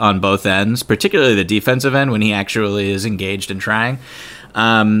beast on both ends, particularly the defensive end when he actually is engaged and trying.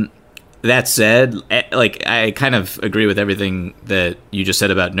 That said, I kind of agree with everything that you just said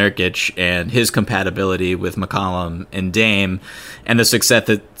about Nurkic and his compatibility with McCollum and Dame, and the success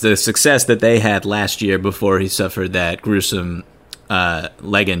that they had last year before he suffered that gruesome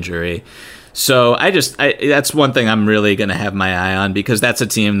leg injury. So that's one thing I'm really going to have my eye on, because that's a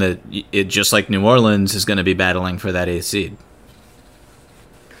team that, just like New Orleans, is going to be battling for that 8th seed.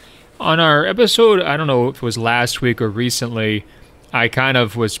 On our episode, I don't know if it was last week or recently, I kind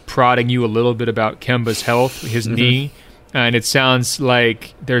of was prodding you a little bit about Kemba's health, his knee, and it sounds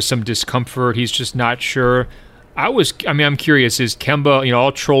like there's some discomfort. He's just not sure. I'm curious, is Kemba,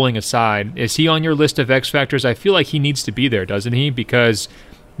 all trolling aside, is he on your list of X factors? I feel like he needs to be there, doesn't he? Because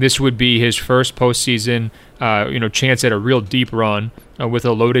this would be his first postseason, chance at a real deep run with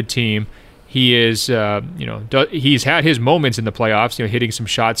a loaded team. He is, he's had his moments in the playoffs, hitting some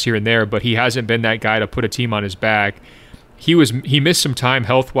shots here and there, but he hasn't been that guy to put a team on his back. He missed some time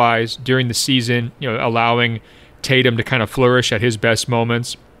health-wise during the season, allowing Tatum to kind of flourish at his best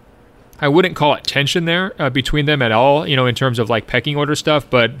moments. I wouldn't call it tension there between them at all, in terms of like pecking order stuff,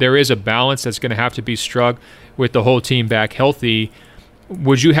 but there is a balance that's going to have to be struck with the whole team back healthy.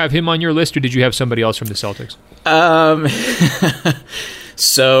 Would you have him on your list, or did you have somebody else from the Celtics?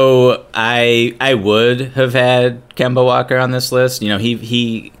 So I would have had Kemba Walker on this list.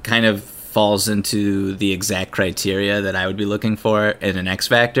 He kind of falls into the exact criteria that I would be looking for in an X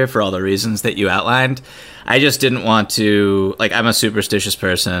factor for all the reasons that you outlined. I just didn't want to, I'm a superstitious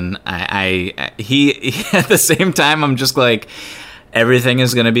person. He at the same time, I'm just like, everything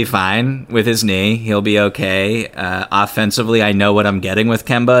is going to be fine with his knee. He'll be okay. Offensively, I know what I'm getting with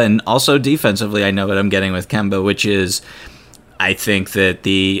Kemba, and also defensively, I know what I'm getting with Kemba, which is, I think that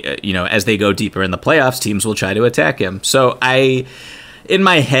as they go deeper in the playoffs, teams will try to attack him. So in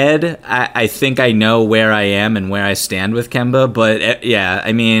my head, I think I know where I am and where I stand with Kemba, but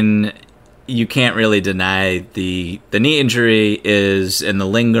you can't really deny the knee injury and the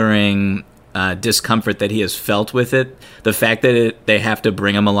lingering discomfort that he has felt with it. The fact that they have to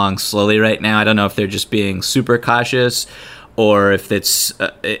bring him along slowly right now, I don't know if they're just being super cautious or if it's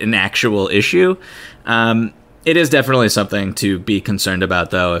an actual issue. It is definitely something to be concerned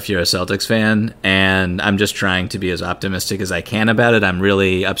about, though, if you're a Celtics fan, and I'm just trying to be as optimistic as I can about it. I'm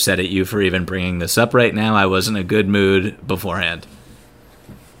really upset at you for even bringing this up right now. I was in a good mood beforehand.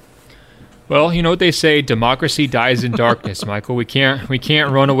 Well, you know what they say, democracy dies in darkness, Michael. We can't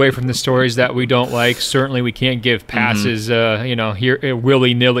run away from the stories that we don't like. Certainly we can't give passes, here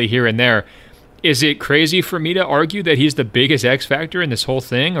willy-nilly here and there. Is it crazy for me to argue that he's the biggest X factor in this whole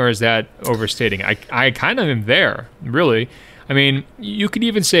thing, or is that overstating? I kind of am there, really. I mean, you could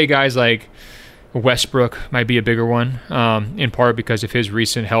even say guys like Westbrook might be a bigger one, in part because of his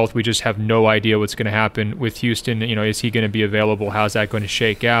recent health. We just have no idea what's going to happen with Houston. Is he going to be available? How's that going to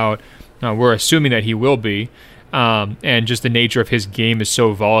shake out? We're assuming that he will be, And just the nature of his game is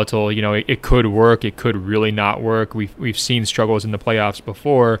so volatile. It could work, it could really not work. We've seen struggles in the playoffs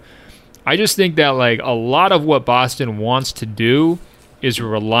before. I just think that a lot of what Boston wants to do is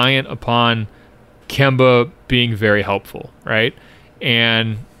reliant upon Kemba being very helpful, right?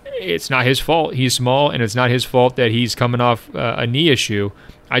 And it's not his fault. He's small, and it's not his fault that he's coming off a knee issue.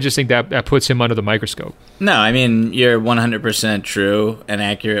 I just think that puts him under the microscope. No, I mean, you're 100% true and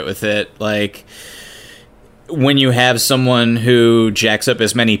accurate with it. When you have someone who jacks up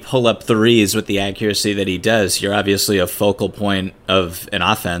as many pull-up threes with the accuracy that he does, you're obviously a focal point of an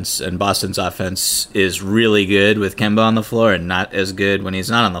offense, and Boston's offense is really good with Kemba on the floor and not as good when he's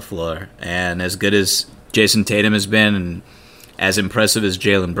not on the floor. And as good as Jason Tatum has been and as impressive as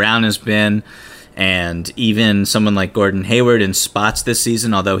Jaylen Brown has been, and even someone like Gordon Hayward in spots this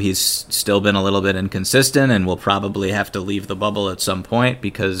season, although he's still been a little bit inconsistent and will probably have to leave the bubble at some point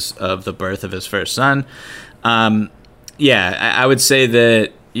because of the birth of his first son. I would say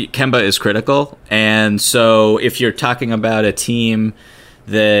that Kemba is critical. And so if you're talking about a team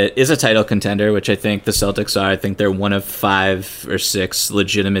that is a title contender, which I think the Celtics are, I think they're one of 5 or 6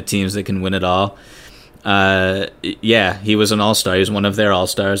 legitimate teams that can win it all. He was an all-star. He was one of their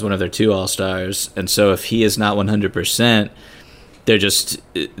all-stars, one of their 2 all-stars. And so if he is not 100%,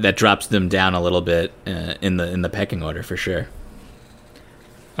 that drops them down a little bit in the pecking order for sure.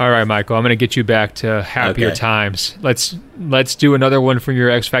 All right, Michael, I'm going to get you back to happier times. Let's do another one from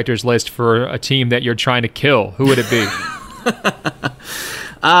your X Factors list for a team that you're trying to kill. Who would it be?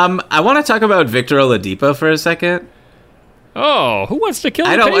 I want to talk about Victor Oladipo for a second. Oh, who wants to kill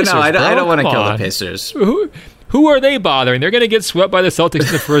the Pacers? I don't want to kill the Pacers. Who are they bothering? They're going to get swept by the Celtics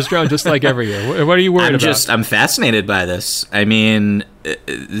in the first round just like every year. What are you worried about? I'm fascinated by this. I mean,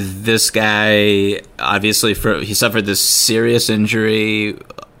 this guy, obviously, he suffered this serious injury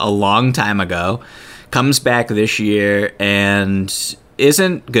a long time ago, comes back this year and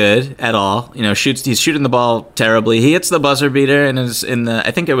isn't good at all. He's shooting the ball terribly. He hits the buzzer beater and is I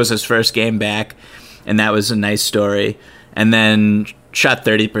think it was his first game back, and that was a nice story. And then shot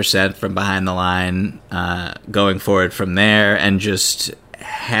 30% from behind the line going forward from there, and just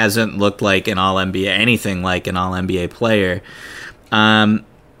hasn't looked like an All-NBA, anything like an All-NBA player.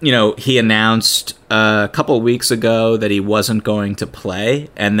 He announced a couple weeks ago that he wasn't going to play,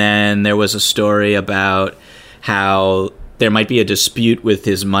 and then there was a story about how there might be a dispute with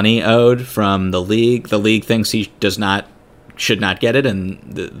his money owed from the league. The league thinks he should not get it, and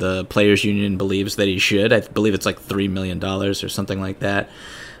the players union believes that he should. I believe it's $3 million or something like that.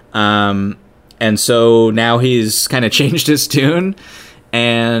 And so now he's kind of changed his tune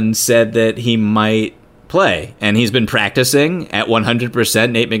and said that he might play, and he's been practicing at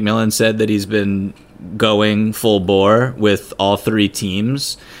 100%. Nate McMillan said that he's been going full bore with all 3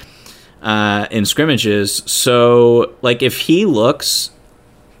 teams in scrimmages. So if he looks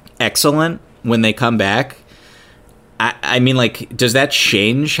excellent when they come back, I mean, does that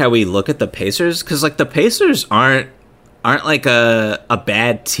change how we look at the Pacers? Because the Pacers aren't a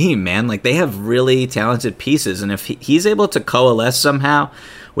bad team, man. They have really talented pieces, and if he's able to coalesce somehow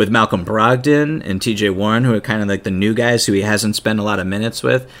with Malcolm Brogdon and TJ Warren, who are kind of the new guys who he hasn't spent a lot of minutes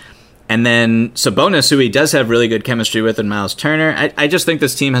with, and then Sabonis, who he does have really good chemistry with, and Miles Turner, I just think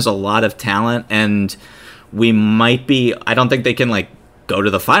this team has a lot of talent, and we might be, I don't think they can go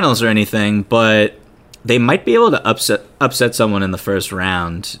to the finals or anything, but they might be able to upset someone in the first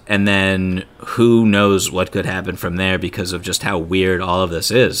round, and then who knows what could happen from there because of just how weird all of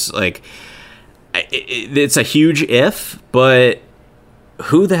this is. It's a huge if, but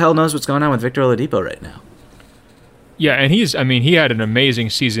who the hell knows what's going on with Victor Oladipo right now? Yeah, and he had an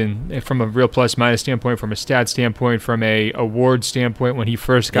amazing season from a real plus-minus standpoint, from a stat standpoint, from a award standpoint when he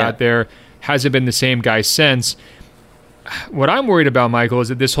first got there. Hasn't been the same guy since. What I'm worried about, Michael, is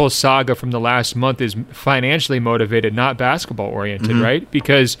that this whole saga from the last month is financially motivated, not basketball-oriented, right?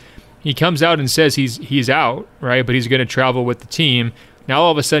 Because he comes out and says he's out, right? But he's going to travel with the team. Now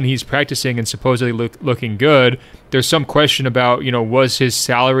all of a sudden he's practicing and supposedly looking good. There's some question about, was his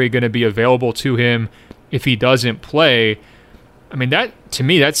salary going to be available to him if he doesn't play? I mean, to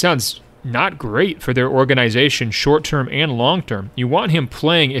me, that sounds not great for their organization, short-term and long-term. You want him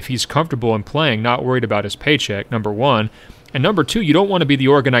playing if he's comfortable in playing, not worried about his paycheck, number one. And number two, you don't want to be the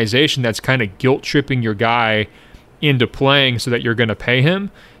organization that's kind of guilt-tripping your guy into playing so that you're going to pay him,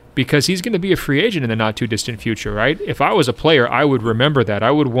 because he's going to be a free agent in the not-too-distant future, right? If I was a player, I would remember that.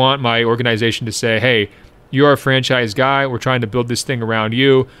 I would want my organization to say, hey, you're a franchise guy. We're trying to build this thing around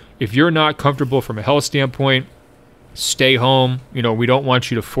you. If you're not comfortable from a health standpoint, stay home. We don't want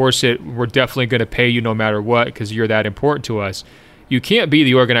you to force it. We're definitely going to pay you no matter what because you're that important to us. You can't be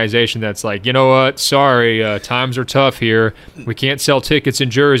the organization that's like, you know what, sorry, times are tough here. We can't sell tickets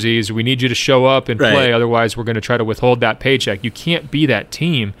and jerseys. We need you to show up and play. Otherwise, we're going to try to withhold that paycheck. You can't be that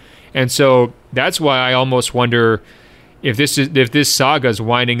team. And so that's why I almost wonder if this saga is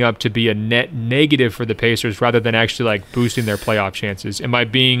winding up to be a net negative for the Pacers rather than actually like boosting their playoff chances. Am I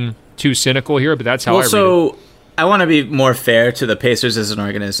being too cynical here? But that's how I read it. I want to be more fair to the Pacers as an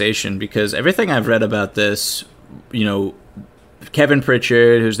organization, because everything I've read about this, Kevin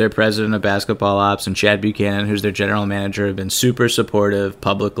Pritchard, who's their president of basketball ops, and Chad Buchanan, who's their general manager, have been super supportive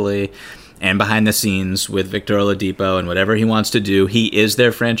publicly and behind the scenes with Victor Oladipo and whatever he wants to do. He is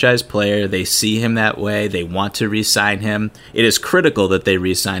their franchise player. They see him that way. They want to re-sign him. It is critical that they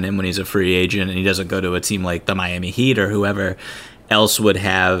re-sign him when he's a free agent and he doesn't go to a team like the Miami Heat or whoever else would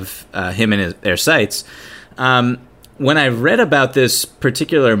have him in their sights. When I read about this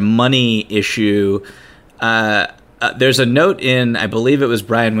particular money issue, there's a note in, I believe it was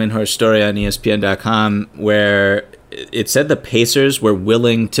Brian Windhorst's story on ESPN.com, where it said the Pacers were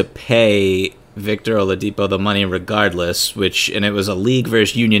willing to pay Victor Oladipo the money regardless, and it was a league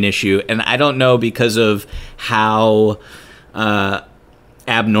versus union issue. And I don't know, because of how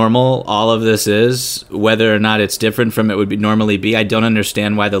abnormal all of this is, whether or not it's different from it would normally be. I don't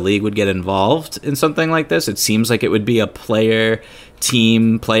understand why the league would get involved in something like this. It seems like it would be a player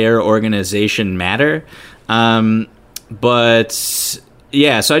organization matter. But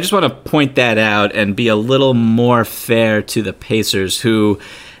yeah, so I just want to point that out and be a little more fair to the Pacers, who,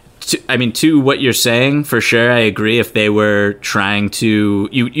 to what you're saying, for sure, I agree. If they were trying to,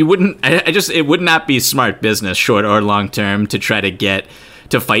 you wouldn't, it would not be smart business, short or long term, to try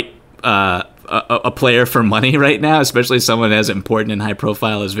to fight a player for money right now, especially someone as important and high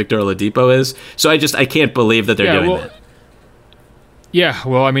profile as Victor Oladipo is. So I can't believe that they're doing that. Yeah,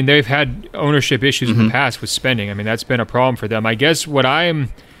 well, I mean, they've had ownership issues in the past with spending. I mean, that's been a problem for them. I guess what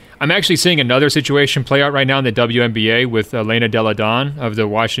I'm actually seeing another situation play out right now in the WNBA with Elena Delle Donne of the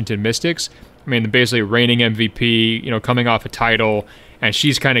Washington Mystics. I mean, basically reigning MVP, coming off a title, and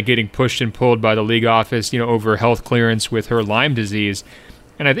she's kind of getting pushed and pulled by the league office, over health clearance with her Lyme disease.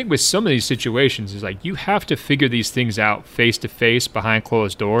 And I think with some of these situations, it's like you have to figure these things out face to face behind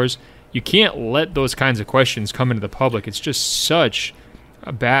closed doors. You can't let those kinds of questions come into the public. It's just such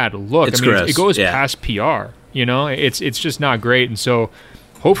a bad look. It's gross. It goes past PR. It's just not great. And so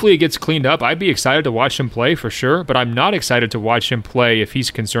hopefully it gets cleaned up. I'd be excited to watch him play for sure, but I'm not excited to watch him play if he's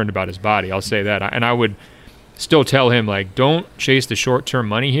concerned about his body. I'll say that. And I would still tell him, like, don't chase the short-term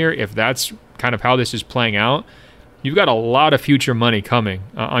money here. If that's kind of how this is playing out, you've got a lot of future money coming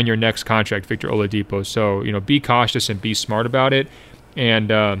on your next contract, Victor Oladipo. So, be cautious and be smart about it.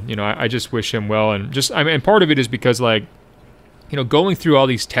 And, I just wish him well. And part of it is because, like, going through all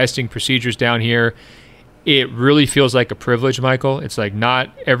these testing procedures down here, it really feels like a privilege, Michael. It's like not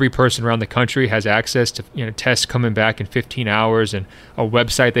every person around the country has access to, tests coming back in 15 hours and a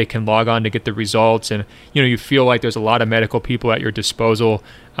website they can log on to get the results. And, you feel like there's a lot of medical people at your disposal,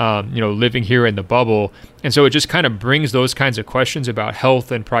 living here in the bubble. And so it just kind of brings those kinds of questions about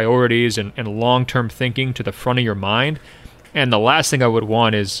health and priorities and long-term thinking to the front of your mind. And the last thing I would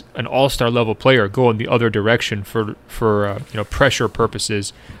want is an all-star level player go in the other direction for pressure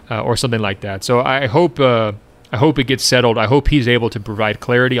purposes or something like that. So I hope it gets settled. I hope he's able to provide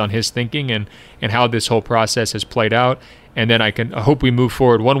clarity on his thinking and how this whole process has played out. And then I hope we move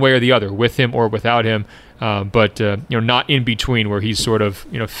forward one way or the other, with him or without him, but not in between where he's sort of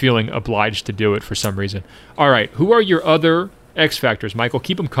feeling obliged to do it for some reason. All right, who are your other X factors, Michael?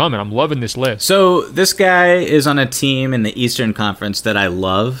 Keep them coming. I'm loving this list. So this guy is on a team in the Eastern Conference that I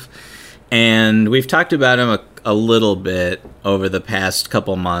love, and we've talked about him a little bit over the past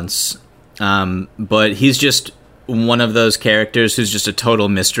couple months, but he's just one of those characters who's just a total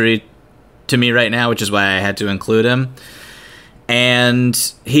mystery to me right now, which is why I had to include him.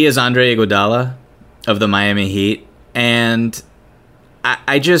 And he is Andre Iguodala of the Miami Heat, and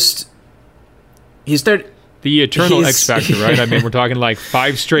he's third. The eternal X factor, right? I mean, we're talking like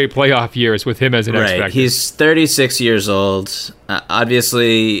 5 straight playoff years with him as an X factor. He's 36 years old.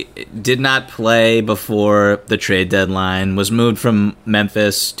 Obviously, did not play before the trade deadline. Was moved from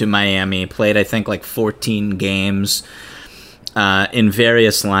Memphis to Miami. Played, I think, like 14 games in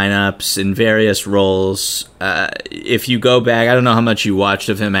various lineups, in various roles. If you go back, I don't know how much you watched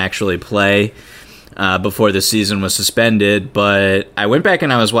of him actually play before the season was suspended, but I went back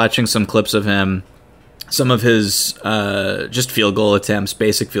and I was watching some clips of him. Some of his just field goal attempts,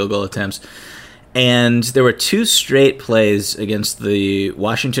 basic field goal attempts. And there were 2 straight plays against the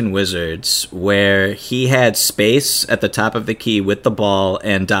Washington Wizards where he had space at the top of the key with the ball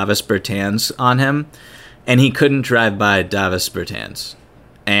and Davis Bertans on him. and he couldn't drive by Davis Bertans.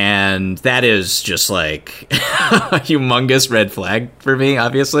 And that is just like a humongous red flag for me,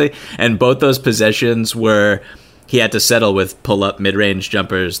 obviously. And both those possessions were he had to settle with pull-up mid-range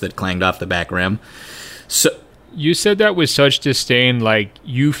jumpers that clanged off the back rim. So you said that with such disdain, like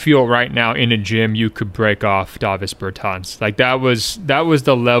you feel right now in a gym you could break off Davis Bertans. Like that was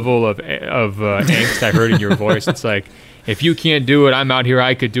the level of angst I heard in your voice. It's like, if you can't do it, I'm out here.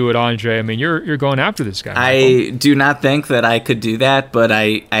 I could do it, Andre. I mean, you're going after this guy, Michael. I do not think that I could do that, but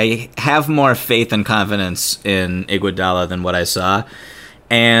I have more faith and confidence in Iguodala than what I saw.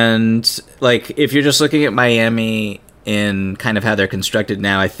 And like, if you're just looking at Miami in kind of how they're constructed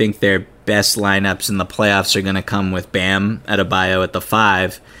now, I think their best lineups in the playoffs are going to come with Bam Adebayo at the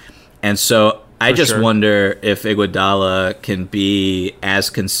 5. And so I just wonder if Iguodala can be as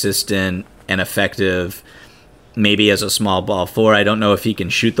consistent and effective maybe as a small ball 4. I don't know if he can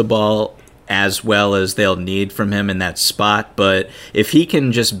shoot the ball as well as they'll need from him in that spot, but if he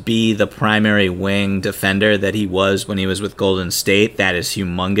can just be the primary wing defender that he was when he was with Golden State, that is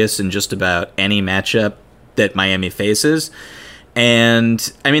humongous in just about any matchup that Miami faces.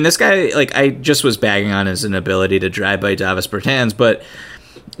 And I mean, this guy, like, I just was bagging on his inability to drive by Davis Bertans, but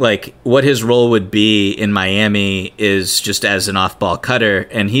like what his role would be in Miami is just as an off-ball cutter,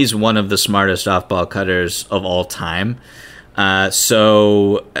 and he's one of the smartest off-ball cutters of all time.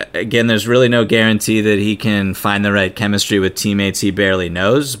 So again, there's really no guarantee that he can find the right chemistry with teammates he barely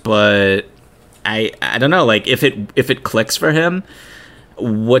knows, but I don't know, like if it clicks for him,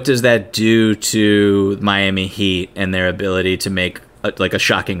 what does that do to Miami Heat and their ability to make a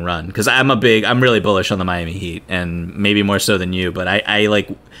shocking run? Because I'm really bullish on the Miami Heat, and maybe more so than you, but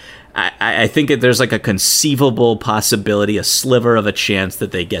I think that there's like a conceivable possibility, a sliver of a chance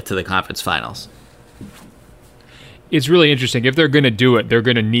that they get to the conference finals. It's really interesting. If they're going to do it, they're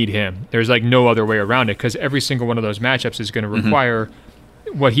going to need him. There's like no other way around it, because every single one of those matchups is going to require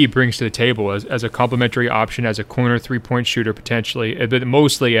what he brings to the table as a complementary option, as a corner three-point shooter potentially, but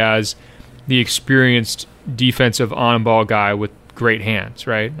mostly as the experienced defensive on-ball guy with great hands,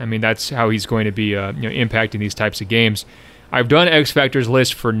 right? I mean, that's how he's going to be impacting these types of games. I've done X Factors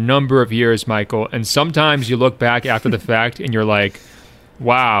list for a number of years, Michael, and sometimes you look back after the fact and you're like,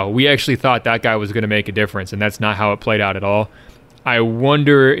 wow, we actually thought that guy was going to make a difference, and that's not how it played out at all. I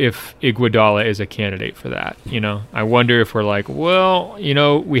wonder if Iguodala is a candidate for that. I wonder if we're like, well,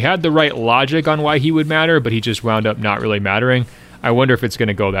 we had the right logic on why he would matter, but he just wound up not really mattering. I wonder if it's going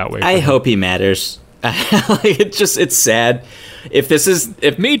to go that way. I hope he matters. It's sad.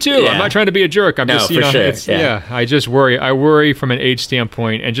 Me too. Yeah. I'm not trying to be a jerk. I'm just, I just worry. I worry from an age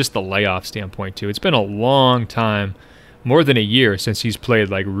standpoint and just the layoff standpoint too. It's been a long time, more than a year since he's played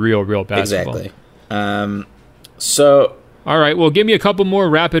like real basketball. Exactly. All right, well, give me a couple more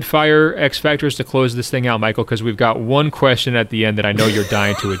rapid-fire X Factors to close this thing out, Michael, because we've got one question at the end that I know you're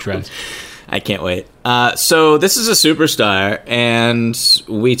dying to address. I can't wait. So this is a superstar, and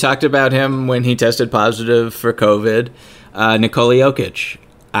we talked about him when he tested positive for COVID, Nikola Jokic.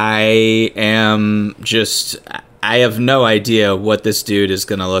 I have no idea what this dude is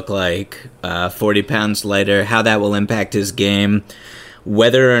going to look like 40 pounds lighter, how that will impact his game,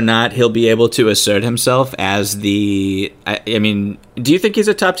 whether or not he'll be able to assert himself as do you think he's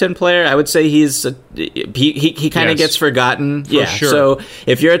a top 10 player? I would say he kind of gets forgotten. Sure. So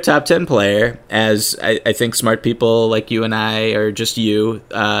if you're a top 10 player, as I think smart people like you and I, or just you,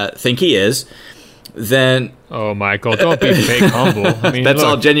 think he is, then... Oh, Michael, don't be fake humble. I mean, that's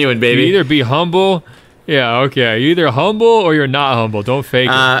all genuine, baby. You either be humble... Yeah, okay. You're either humble or you're not humble. Don't fake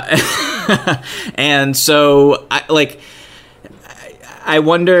it. And so, I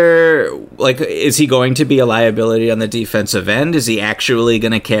wonder, is he going to be a liability on the defensive end? Is he actually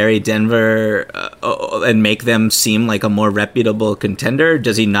going to carry Denver and make them seem like a more reputable contender?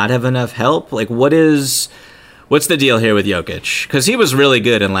 Does he not have enough help? What's the deal here with Jokic? Because he was really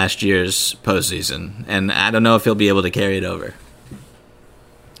good in last year's postseason, and I don't know if he'll be able to carry it over.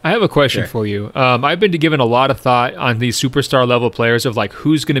 I have a question for you. I've been given a lot of thought on these superstar level players of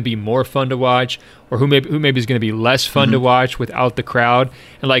who's going to be more fun to watch, or who maybe is going to be less fun to watch without the crowd.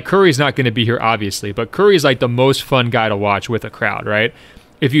 And Curry's not going to be here, obviously, but Curry's the most fun guy to watch with a crowd, right?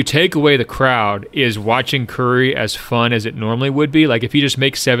 If you take away the crowd, is watching Curry as fun as it normally would be? If he just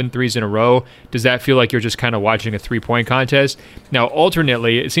makes 7 threes in a row, does that feel like you're just kind of watching a 3-point contest? Now,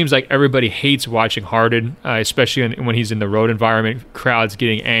 alternately, it seems like everybody hates watching Harden, especially when he's in the road environment. Crowd's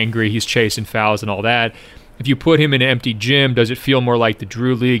getting angry, he's chasing fouls and all that. If you put him in an empty gym, does it feel more like the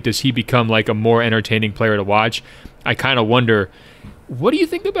Drew League? Does he become a more entertaining player to watch? I kind of wonder, what do you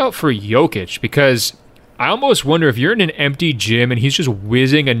think about for Jokic? Because I almost wonder if you're in an empty gym and he's just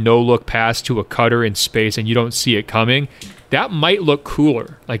whizzing a no-look pass to a cutter in space and you don't see it coming, that might look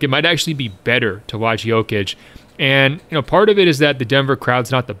cooler. Like, it might actually be better to watch Jokic. And, part of it is that the Denver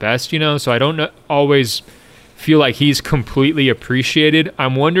crowd's not the best, so I don't always feel like he's completely appreciated.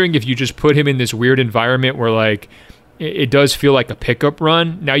 I'm wondering if you just put him in this weird environment where, like, it does feel like a pickup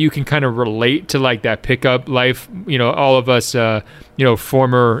run. Now you can kind of relate to like that pickup life. All of us,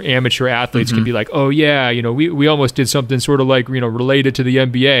 former amateur athletes can be like, oh yeah, we almost did something sort of like, related to the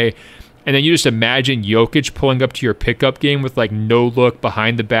NBA. And then you just imagine Jokic pulling up to your pickup game with like no look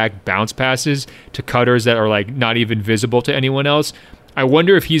behind the back bounce passes to cutters that are like not even visible to anyone else. I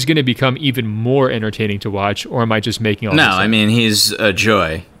wonder if he's going to become even more entertaining to watch, or am I just making all this up? No, I mean, he's a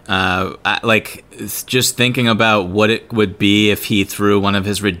joy. Just thinking about what it would be if he threw one of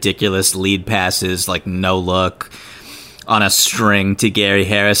his ridiculous lead passes, like no look, on a string to Gary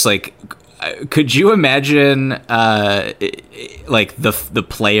Harris. Like, could you imagine, like the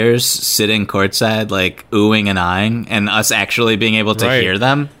players sitting courtside, like oohing and eyeing, and us actually being able to hear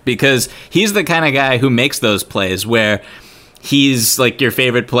them? Because he's the kind of guy who makes those plays where he's like your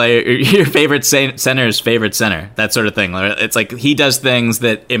favorite player, your favorite center's favorite center, that sort of thing. It's like he does things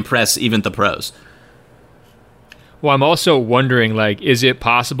that impress even the pros. Well, I'm also wondering, like, is it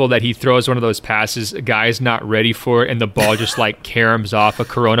possible that he throws one of those passes, a guy's not ready for it, and the ball just like caroms off a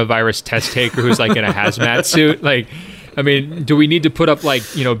coronavirus test taker who's like in a hazmat suit? Like, I mean, do we need to put up like,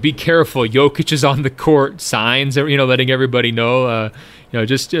 be careful, Jokic is on the court signs, letting everybody know,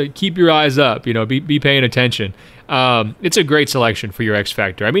 just keep your eyes up, be paying attention. It's a great selection for your X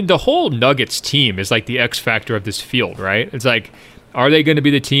Factor. I mean, the whole Nuggets team is like the X Factor of this field, right? It's like, are they going to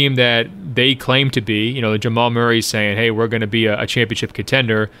be the team that they claim to be? Jamal Murray's saying, hey, we're going to be a championship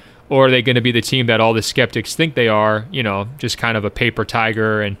contender. Or are they going to be the team that all the skeptics think they are, just kind of a paper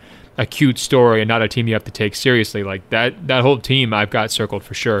tiger and a cute story and not a team you have to take seriously? Like that whole team I've got circled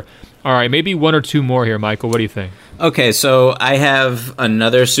for sure. All right, maybe one or two more here, Michael. What do you think? Okay, so I have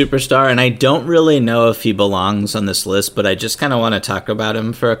another superstar, and I don't really know if he belongs on this list, but I just kind of want to talk about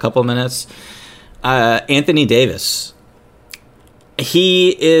him for a couple minutes. Anthony Davis.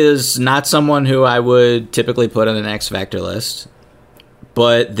 He is not someone who I would typically put on an X Factor list,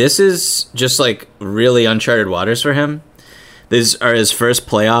 but this is just like really uncharted waters for him. These are his first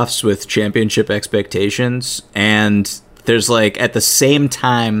playoffs with championship expectations, and there's like at the same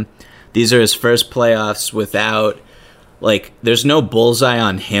time, these are his first playoffs without, like, there's no bullseye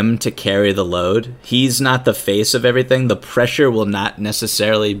on him to carry the load. He's not the face of everything. The pressure will not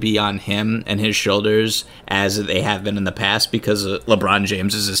necessarily be on him and his shoulders as they have been in the past because LeBron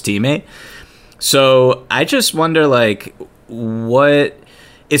James is his teammate. So I just wonder, like, what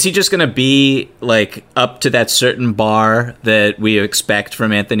is he just going to be, like, up to that certain bar that we expect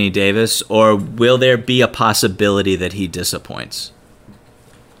from Anthony Davis, or will there be a possibility that he disappoints?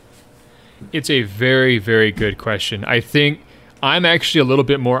 It's a very, very good question. I think I'm actually a little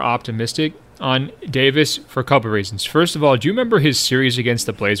bit more optimistic on Davis for a couple of reasons. First of all, do you remember his series against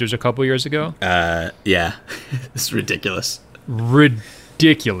the Blazers a couple of years ago? Yeah. It's ridiculous.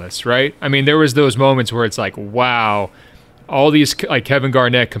 Ridiculous, right? I mean, there was those moments where it's like, wow, all these like Kevin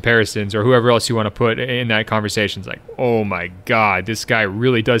Garnett comparisons or whoever else you want to put in that conversation is like, oh my God, this guy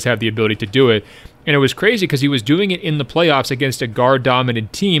really does have the ability to do it. And it was crazy because he was doing it in the playoffs against a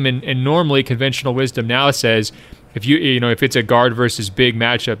guard-dominant team, and normally conventional wisdom now says if if it's a guard versus big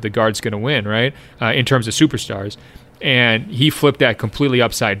matchup, the guard's going to win, right? In terms of superstars, and he flipped that completely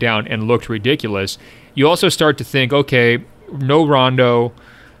upside down and looked ridiculous. You also start to think, okay, no Rondo,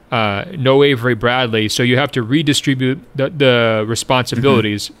 no Avery Bradley, so you have to redistribute the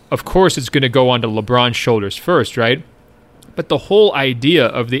responsibilities. Mm-hmm. Of course, it's going to go onto LeBron's shoulders first, right? But the whole idea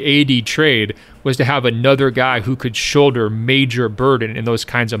of the AD trade was to have another guy who could shoulder major burden in those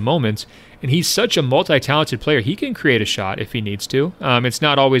kinds of moments. And he's such a multi-talented player. He can create a shot if he needs to. It's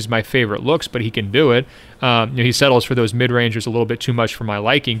not always my favorite looks, but he can do it. He settles for those mid-rangers a little bit too much for my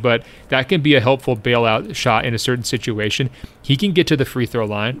liking, but that can be a helpful bailout shot in a certain situation. He can get to the free throw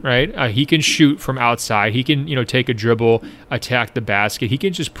line, right? He can shoot from outside. He can, take a dribble, attack the basket. He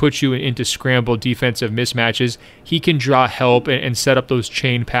can just put you into scrambled defensive mismatches. He can draw help and set up those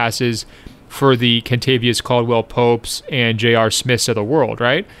chain passes for the Kentavious Caldwell-Popes and J.R. Smiths of the world,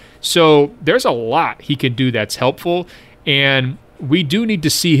 right? So there's a lot he can do that's helpful, and we do need to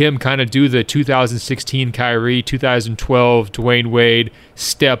see him kind of do the 2016 Kyrie, 2012 Dwayne Wade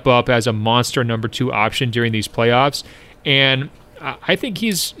step up as a monster number 2 option during these playoffs, and I think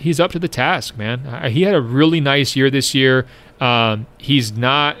he's up to the task, man. He had a really nice year this year. He's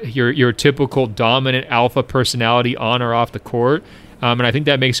not your typical dominant alpha personality on or off the court, and I think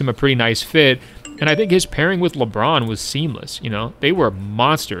that makes him a pretty nice fit. And I think his pairing with LeBron was seamless. They were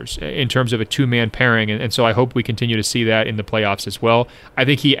monsters in terms of a two-man pairing. And so I hope we continue to see that in the playoffs as well. I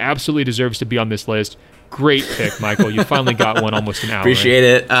think he absolutely deserves to be on this list. Great pick, Michael. You finally got one almost an hour. Appreciate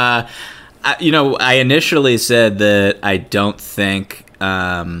it. I initially said that I don't think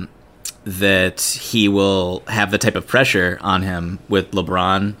that he will have the type of pressure on him with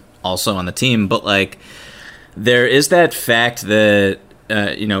LeBron also on the team. But, there is that fact that,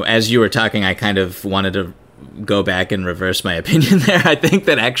 as you were talking, I kind of wanted to go back and reverse my opinion there. I think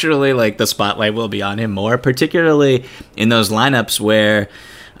that actually, the spotlight will be on him more, particularly in those lineups where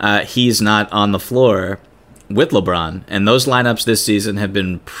he's not on the floor with LeBron. And those lineups this season have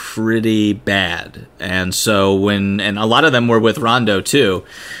been pretty bad. And so and a lot of them were with Rondo too,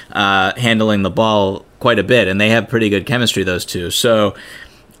 handling the ball quite a bit. And they have pretty good chemistry, those two. So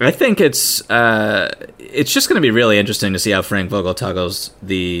I think it's just going to be really interesting to see how Frank Vogel toggles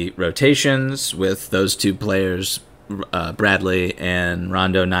the rotations with those two players, Bradley and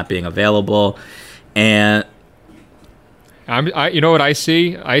Rondo, not being available. And you know what I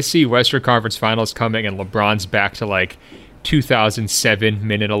see? I see Western Conference Finals coming, and LeBron's back to 2007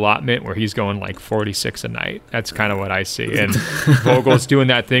 minute allotment where he's going 46 a night. That's kind of what I see. And Vogel's doing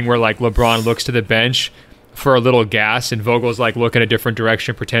that thing where LeBron looks to the bench for a little gas, and Vogel's looking a different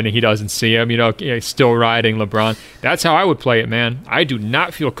direction, pretending he doesn't see him, still riding LeBron. That's how I would play it, man. I do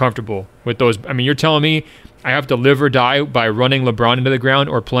not feel comfortable with those. I mean, you're telling me I have to live or die by running LeBron into the ground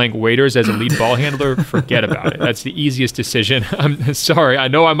or playing waiters as a lead ball handler? Forget about it. That's the easiest decision. I'm sorry. I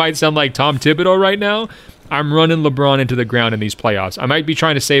know I might sound like Tom Thibodeau right now. I'm running LeBron into the ground in these playoffs. I might be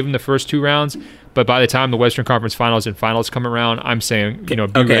trying to save him the first two rounds, but by the time the Western Conference Finals and Finals come around, I'm saying, be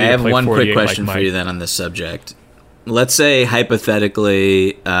ready to play 48 I have one quick like question for Mike. you then on this subject. Let's say,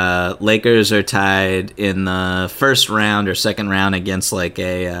 hypothetically, Lakers are tied in the first round or second round against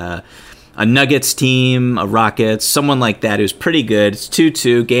a Nuggets team, a Rockets, someone like that who's pretty good. It's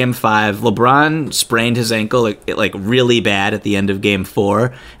 2-2, Game 5. LeBron sprained his ankle really bad at the end of Game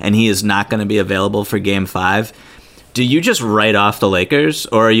 4, and he is not going to be available for Game 5. Do you just write off the Lakers,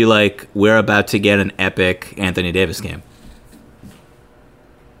 or are you we're about to get an epic Anthony Davis game?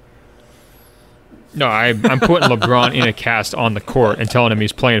 No, I'm putting LeBron in a cast on the court and telling him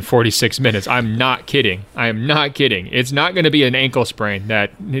he's playing 46 minutes. I'm not kidding. I am not kidding. It's not going to be an ankle sprain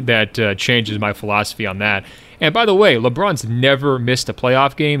that changes my philosophy on that. And by the way, LeBron's never missed a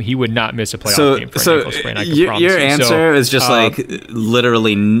playoff game. He would not miss a playoff game for an ankle sprain. I can promise your you. answer is just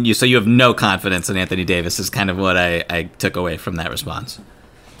literally. So you have no confidence in Anthony Davis. Is kind of what I took away from that response.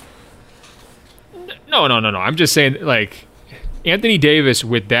 No. I'm just saying Anthony Davis,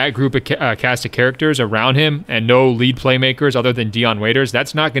 with that group of cast of characters around him and no lead playmakers other than Dion Waiters,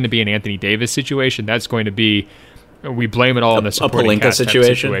 that's not going to be an Anthony Davis situation. That's going to be, we blame it all on the supporting cast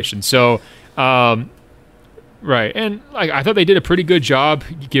situation. So, right. And I thought they did a pretty good job,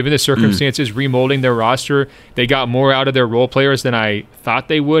 given the circumstances, remolding their roster. They got more out of their role players than I thought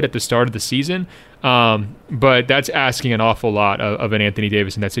they would at the start of the season. But that's asking an awful lot of an Anthony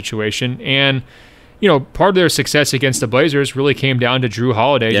Davis in that situation. And part of their success against the Blazers really came down to Drew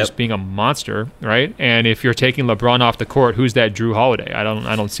Holiday just being a monster, right? And if you're taking LeBron off the court, who's that Drew Holiday? I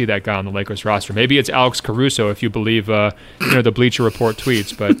don't see that guy on the Lakers roster. Maybe it's Alex Caruso if you believe the Bleacher Report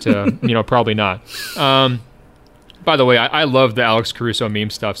tweets, but probably not. By the way, I love the Alex Caruso meme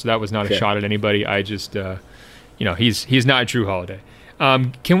stuff, so that was not a shot at anybody. I just he's not Drew Holiday.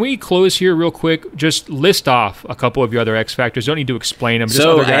 Can we close here real quick? Just list off a couple of your other X factors. Don't need to explain them. Just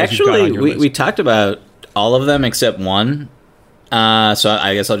other guys you've got on your list. We talked about all of them except one. So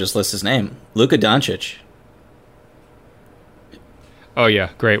I guess I'll just list his name: Luka Doncic. Oh yeah,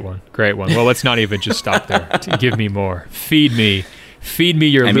 great one. Well, let's not even just stop there. Give me more. Feed me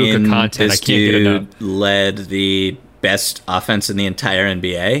your Luka content. I can't get enough. This dude led the best offense in the entire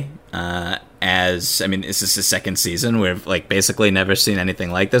NBA. This is his second season. We've basically never seen anything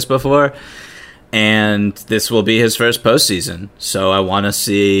like this before, and this will be his first postseason. So I want to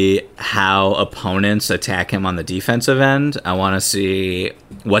see how opponents attack him on the defensive end. I want to see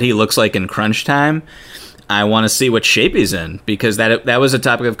what he looks like in crunch time. I want to see what shape he's in, because that was a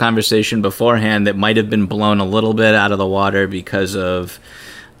topic of conversation beforehand that might have been blown a little bit out of the water because of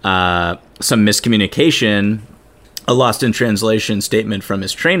some miscommunication, a lost in translation statement from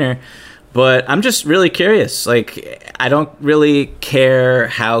his trainer. But I'm just really curious. I don't really care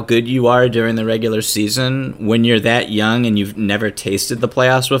how good you are during the regular season. When you're that young and you've never tasted the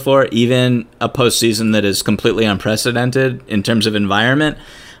playoffs before, even a postseason that is completely unprecedented in terms of environment,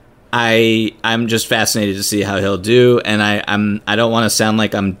 I'm just fascinated to see how he'll do. And I don't want to sound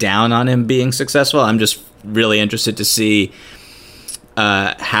like I'm down on him being successful. I'm just really interested to see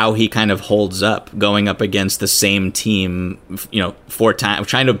how he kind of holds up going up against the same team, 4 times,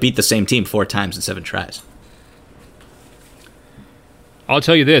 trying to beat the same team 4 times in 7 tries. I'll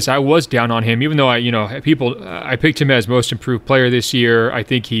tell you this, I was down on him, even though I picked him as most improved player this year. I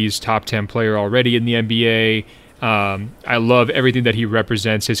think he's top 10 player already in the NBA. I love everything that he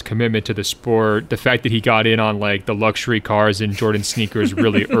represents, his commitment to the sport, the fact that he got in on like the luxury cars and Jordan sneakers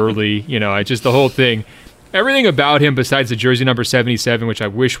really early, just the whole thing. Everything about him besides the jersey number 77, which I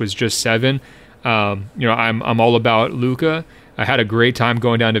wish was just 7. I'm all about Luka. I had a great time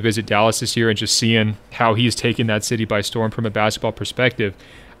going down to visit Dallas this year and just seeing how he's taken that city by storm from a basketball perspective.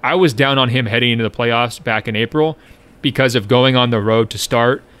 I was down on him heading into the playoffs back in April because of going on the road to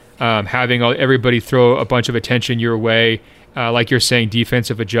start, having everybody throw a bunch of attention your way. Like you're saying,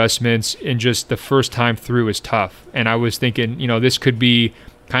 defensive adjustments, and just the first time through is tough. And I was thinking, this could be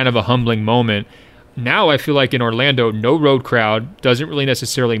kind of a humbling moment. Now I feel like in Orlando, no road crowd, doesn't really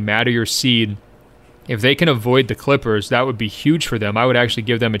necessarily matter your seed. If they can avoid the Clippers, that would be huge for them. I would actually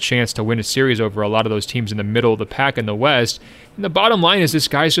give them a chance to win a series over a lot of those teams in the middle of the pack in the West. And the bottom line is this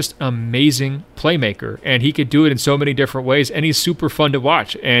guy's just an amazing playmaker, and he could do it in so many different ways, and he's super fun to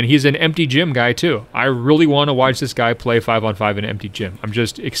watch. And he's an empty gym guy, too. I really want to watch this guy play 5-on-5 in an empty gym. I'm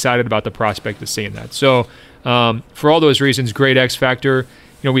just excited about the prospect of seeing that. So for all those reasons, great X factor.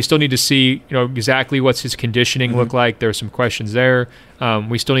 We still need to see, exactly what's his conditioning look like. There's some questions there.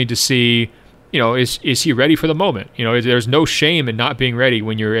 We still need to see, is he ready for the moment? There's no shame in not being ready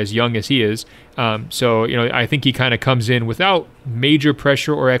when you're as young as he is. So I think he kind of comes in without major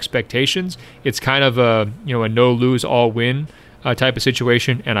pressure or expectations. It's kind of a no lose all win type of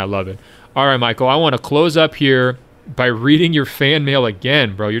situation, and I love it. All right, Michael, I want to close up here by reading your fan mail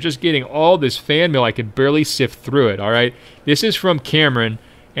again, bro. You're just getting all this fan mail. I can barely sift through it. All right, this is from Cameron,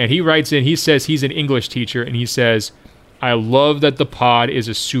 and he writes in. He says he's an English teacher, and he says, "I love that the pod is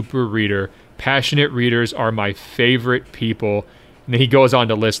a super reader. Passionate readers are my favorite people." And then he goes on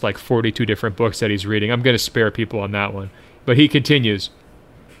to list like 42 different books that he's reading. I'm going to spare people on that one. But he continues,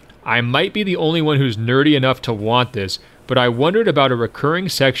 "I might be the only one who's nerdy enough to want this, but I wondered about a recurring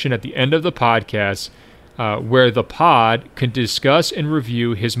section at the end of the podcast where the pod can discuss and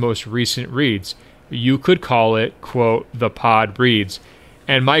review his most recent reads. You could call it, quote, the pod reads."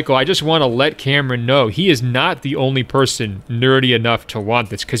 And Michael, I just want to let Cameron know he is not the only person nerdy enough to want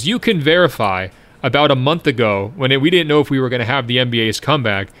this, because you can verify about a month ago when we didn't know if we were going to have the NBA's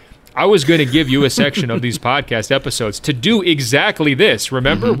comeback, I was going to give you a section of these podcast episodes to do exactly this.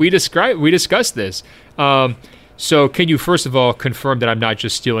 Remember, we discussed this. So can you first of all confirm that I'm not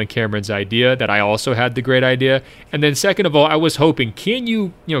just stealing Cameron's idea, that I also had the great idea? And then second of all, I was hoping, can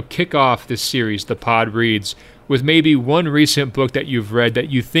you kick off this series, The Pod Reads, with maybe one recent book that you've read that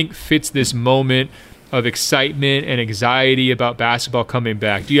you think fits this moment of excitement and anxiety about basketball coming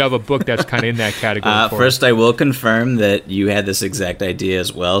back? Do you have a book that's kind of in that category? First, I will confirm that you had this exact idea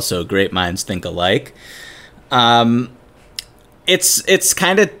as well, so great minds think alike. It's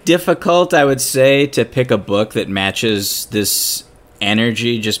kind of difficult, I would say, to pick a book that matches this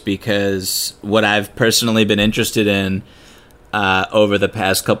energy, just because what I've personally been interested in over the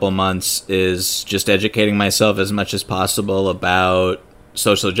past couple months is just educating myself as much as possible about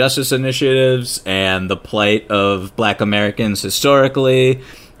social justice initiatives and the plight of Black Americans historically.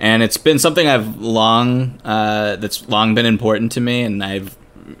 And it's been something that's long been important to me, and I've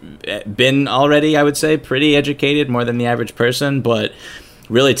been already, I would say, pretty educated, more than the average person, but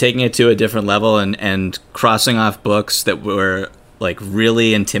really taking it to a different level and crossing off books that were like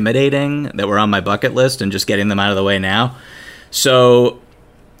really intimidating, that were on my bucket list, and just getting them out of the way now. So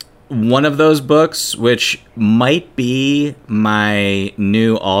one of those books, which might be my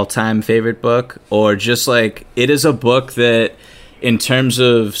new all-time favorite book, or just like, it is a book that in terms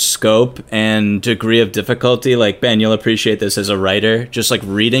of scope and degree of difficulty, like, Ben, you'll appreciate this as a writer, just like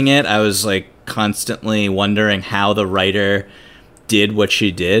reading it, I was like constantly wondering how the writer did what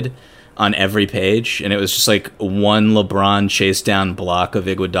she did on every page, and it was just like one LeBron chase down block of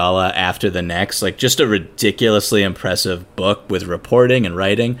Iguodala after the next, like just a ridiculously impressive book with reporting and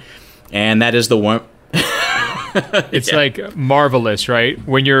writing. And that is the one. It's like marvelous, right?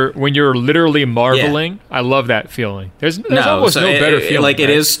 When you're literally marveling, I love that feeling. There's almost no better feeling. Like, right? It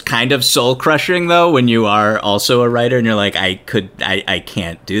is kind of soul crushing though when you are also a writer and you're like, I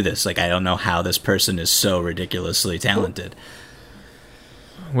can't do this. Like, I don't know how this person is so ridiculously talented.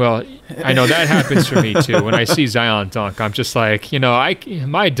 Well, I know that happens for me too. When I see Zion dunk, I'm just like,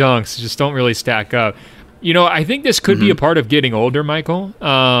 my dunks just don't really stack up. I think this could be a part of getting older, Michael.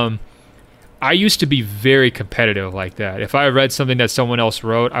 I used to be very competitive like that. If I read something that someone else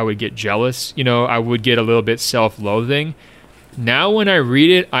wrote, I would get jealous. I would get a little bit self-loathing. Now when I read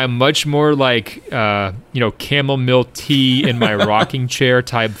it, I'm much more like, chamomile tea in my rocking chair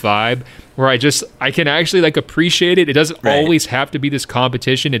type vibe, where I can actually like appreciate it. It doesn't always have to be this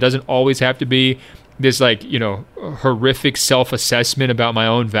competition. It doesn't always have to be this horrific self-assessment about my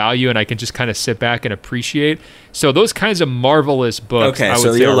own value, and I can just kind of sit back and appreciate. So those kinds of marvelous books, I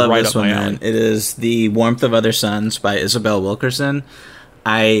would say, you'll are love right this up one, my alley. man. It is The Warmth of Other Suns by Isabel Wilkerson.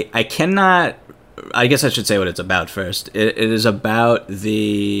 I cannot. I guess I should say what it's about first. It is about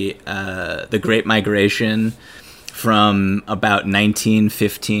the Great Migration from about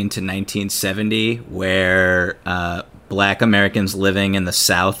 1915 to 1970, where Black Americans living in the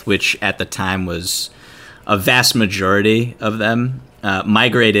South, which at the time was a vast majority of them,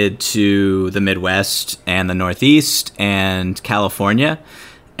 migrated to the Midwest and the Northeast and California,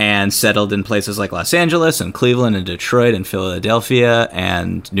 and settled in places like Los Angeles and Cleveland and Detroit and Philadelphia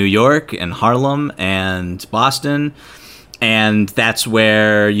and New York and Harlem and Boston. And that's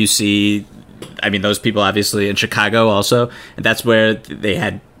where you see, those people obviously in Chicago also. And that's where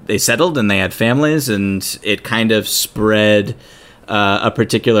they settled and they had families, and it kind of spread a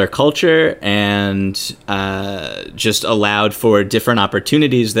particular culture and just allowed for different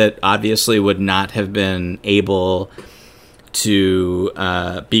opportunities that obviously would not have been able to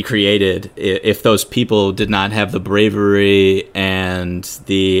be created if those people did not have the bravery and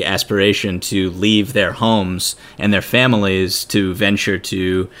the aspiration to leave their homes and their families to venture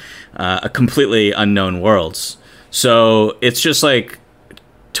to a completely unknown worlds. So it's just like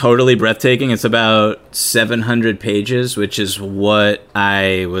totally breathtaking. It's about 700 pages, which is what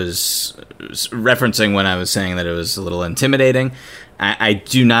I was referencing when I was saying that it was a little intimidating. I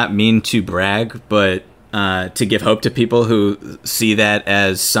do not mean to brag, but to give hope to people who see that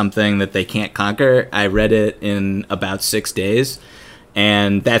as something that they can't conquer, I read it in about 6 days,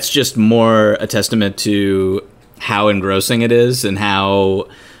 and that's just more a testament to how engrossing it is and how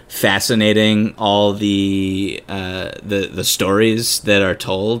fascinating all the stories that are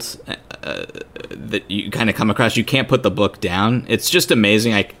told that you kind of come across. You can't put the book down. It's just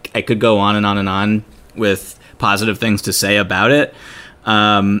amazing. I could go on and on and on with positive things to say about it.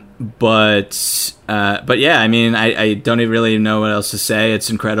 But yeah, I don't even really know what else to say. It's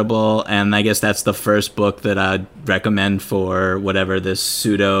incredible. And I guess that's the first book that I'd recommend for whatever this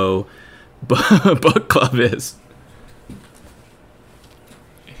pseudo book club is.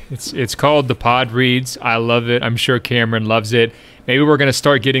 It's called The Pod Reads. I love it. I'm sure Cameron loves it. Maybe we're going to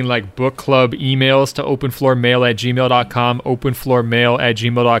start getting like book club emails to openfloormail@gmail.com,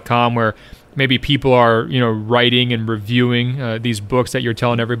 openfloormail@gmail.com, where maybe people are, writing and reviewing these books that you're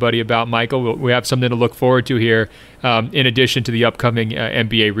telling everybody about, Michael. We have something to look forward to here in addition to the upcoming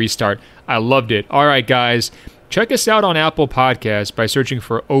NBA restart. I loved it. All right, guys. Check us out on Apple Podcasts by searching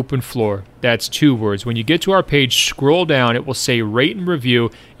for Open Floor. That's 2 words. When you get to our page, scroll down. It will say rate and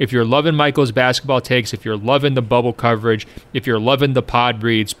review. If you're loving Michael's basketball takes, if you're loving the bubble coverage, if you're loving the pod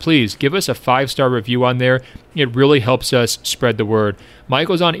reads, please give us a 5-star review on there. It really helps us spread the word.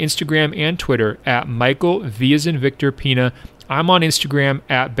 Michael's on Instagram and Twitter at Michael V as in Victor Pina. I'm on Instagram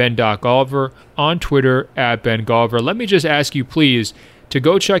at Ben.Golliver, on Twitter at Ben Golliver. Let me just ask you, please, to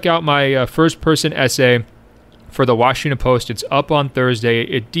go check out my first-person essay for the Washington Post. It's up on Thursday.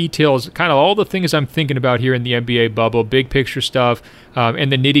 It details kind of all the things I'm thinking about here in the NBA bubble, big picture stuff,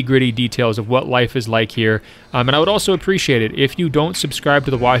 and the nitty-gritty details of what life is like here. And I would also appreciate it if you don't subscribe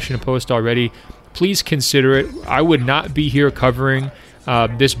to the Washington Post already. Please consider it. I would not be here covering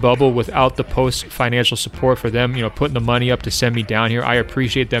this bubble without the Post's financial support for them, putting the money up to send me down here. I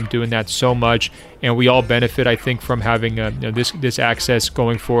appreciate them doing that so much, and we all benefit, I think, from having this access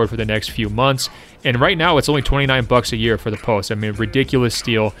going forward for the next few months. And right now, it's only $29 a year for the Post. Ridiculous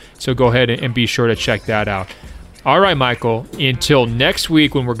steal. So go ahead and be sure to check that out. All right, Michael, until next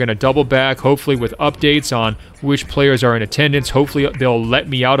week when we're going to double back, hopefully with updates on which players are in attendance. Hopefully they'll let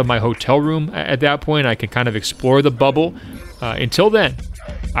me out of my hotel room at that point. I can kind of explore the bubble. Until then,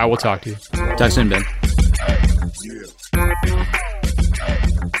 I will talk to you. Talk soon, Ben.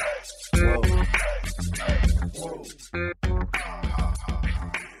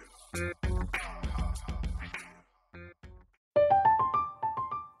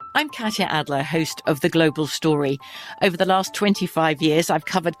 I'm Katya Adler, host of The Global Story. Over the last 25 years, I've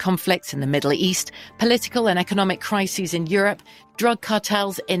covered conflicts in the Middle East, political and economic crises in Europe, drug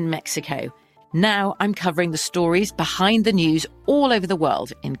cartels in Mexico. Now I'm covering the stories behind the news all over the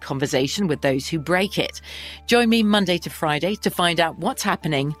world in conversation with those who break it. Join me Monday to Friday to find out what's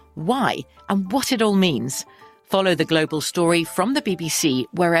happening, why, and what it all means. Follow The Global Story from the BBC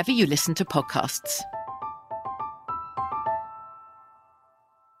wherever you listen to podcasts.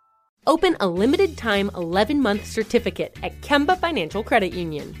 Open a limited-time 11-month certificate at Kemba Financial Credit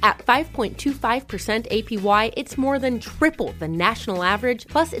Union. At 5.25% APY, it's more than triple the national average,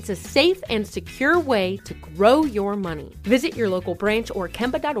 plus it's a safe and secure way to grow your money. Visit your local branch or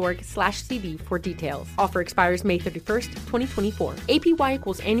kemba.org/cd for details. Offer expires May 31st, 2024. APY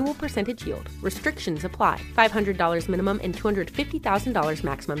equals annual percentage yield. Restrictions apply. $500 minimum and $250,000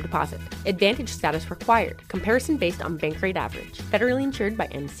 maximum deposit. Advantage status required. Comparison based on bank rate average. Federally insured by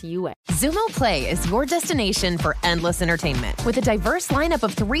NCUA. Xumo Play is your destination for endless entertainment. With a diverse lineup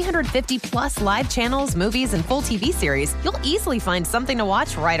of 350 plus live channels, movies, and full TV series, you'll easily find something to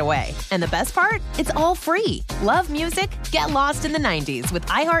watch right away. And the best part? It's all free. Love music? Get lost in the 90s with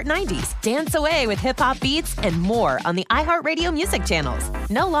iHeart 90s, dance away with hip-hop beats, and more on the iHeartRadio music channels.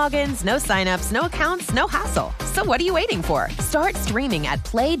 No logins, no signups, no accounts, no hassle. So what are you waiting for? Start streaming at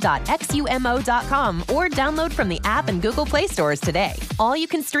play.xumo.com or download from the app and Google Play stores today. All you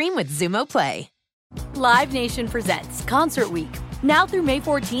can stream with Xumo Play. Live Nation presents Concert Week. Now through May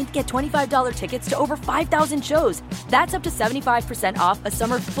 14th, get $25 tickets to over 5,000 shows. That's up to 75% off a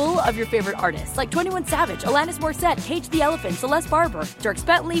summer full of your favorite artists like 21 Savage, Alanis Morissette, Cage the Elephant, Celeste Barber, Dierks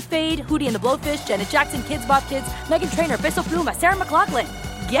Bentley, Fade, Hootie and the Blowfish, Janet Jackson, Kids Bop Kids, Meghan Trainor, Bissell Pluma, Sarah McLachlan.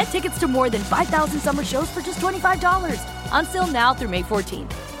 Get tickets to more than 5,000 summer shows for just $25. Until now through May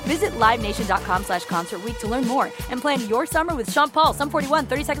 14th. Visit LiveNation.com/Concert Week to learn more and plan your summer with Sean Paul, Sum 41,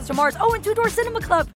 30 Seconds to Mars, and Two Door Cinema Club.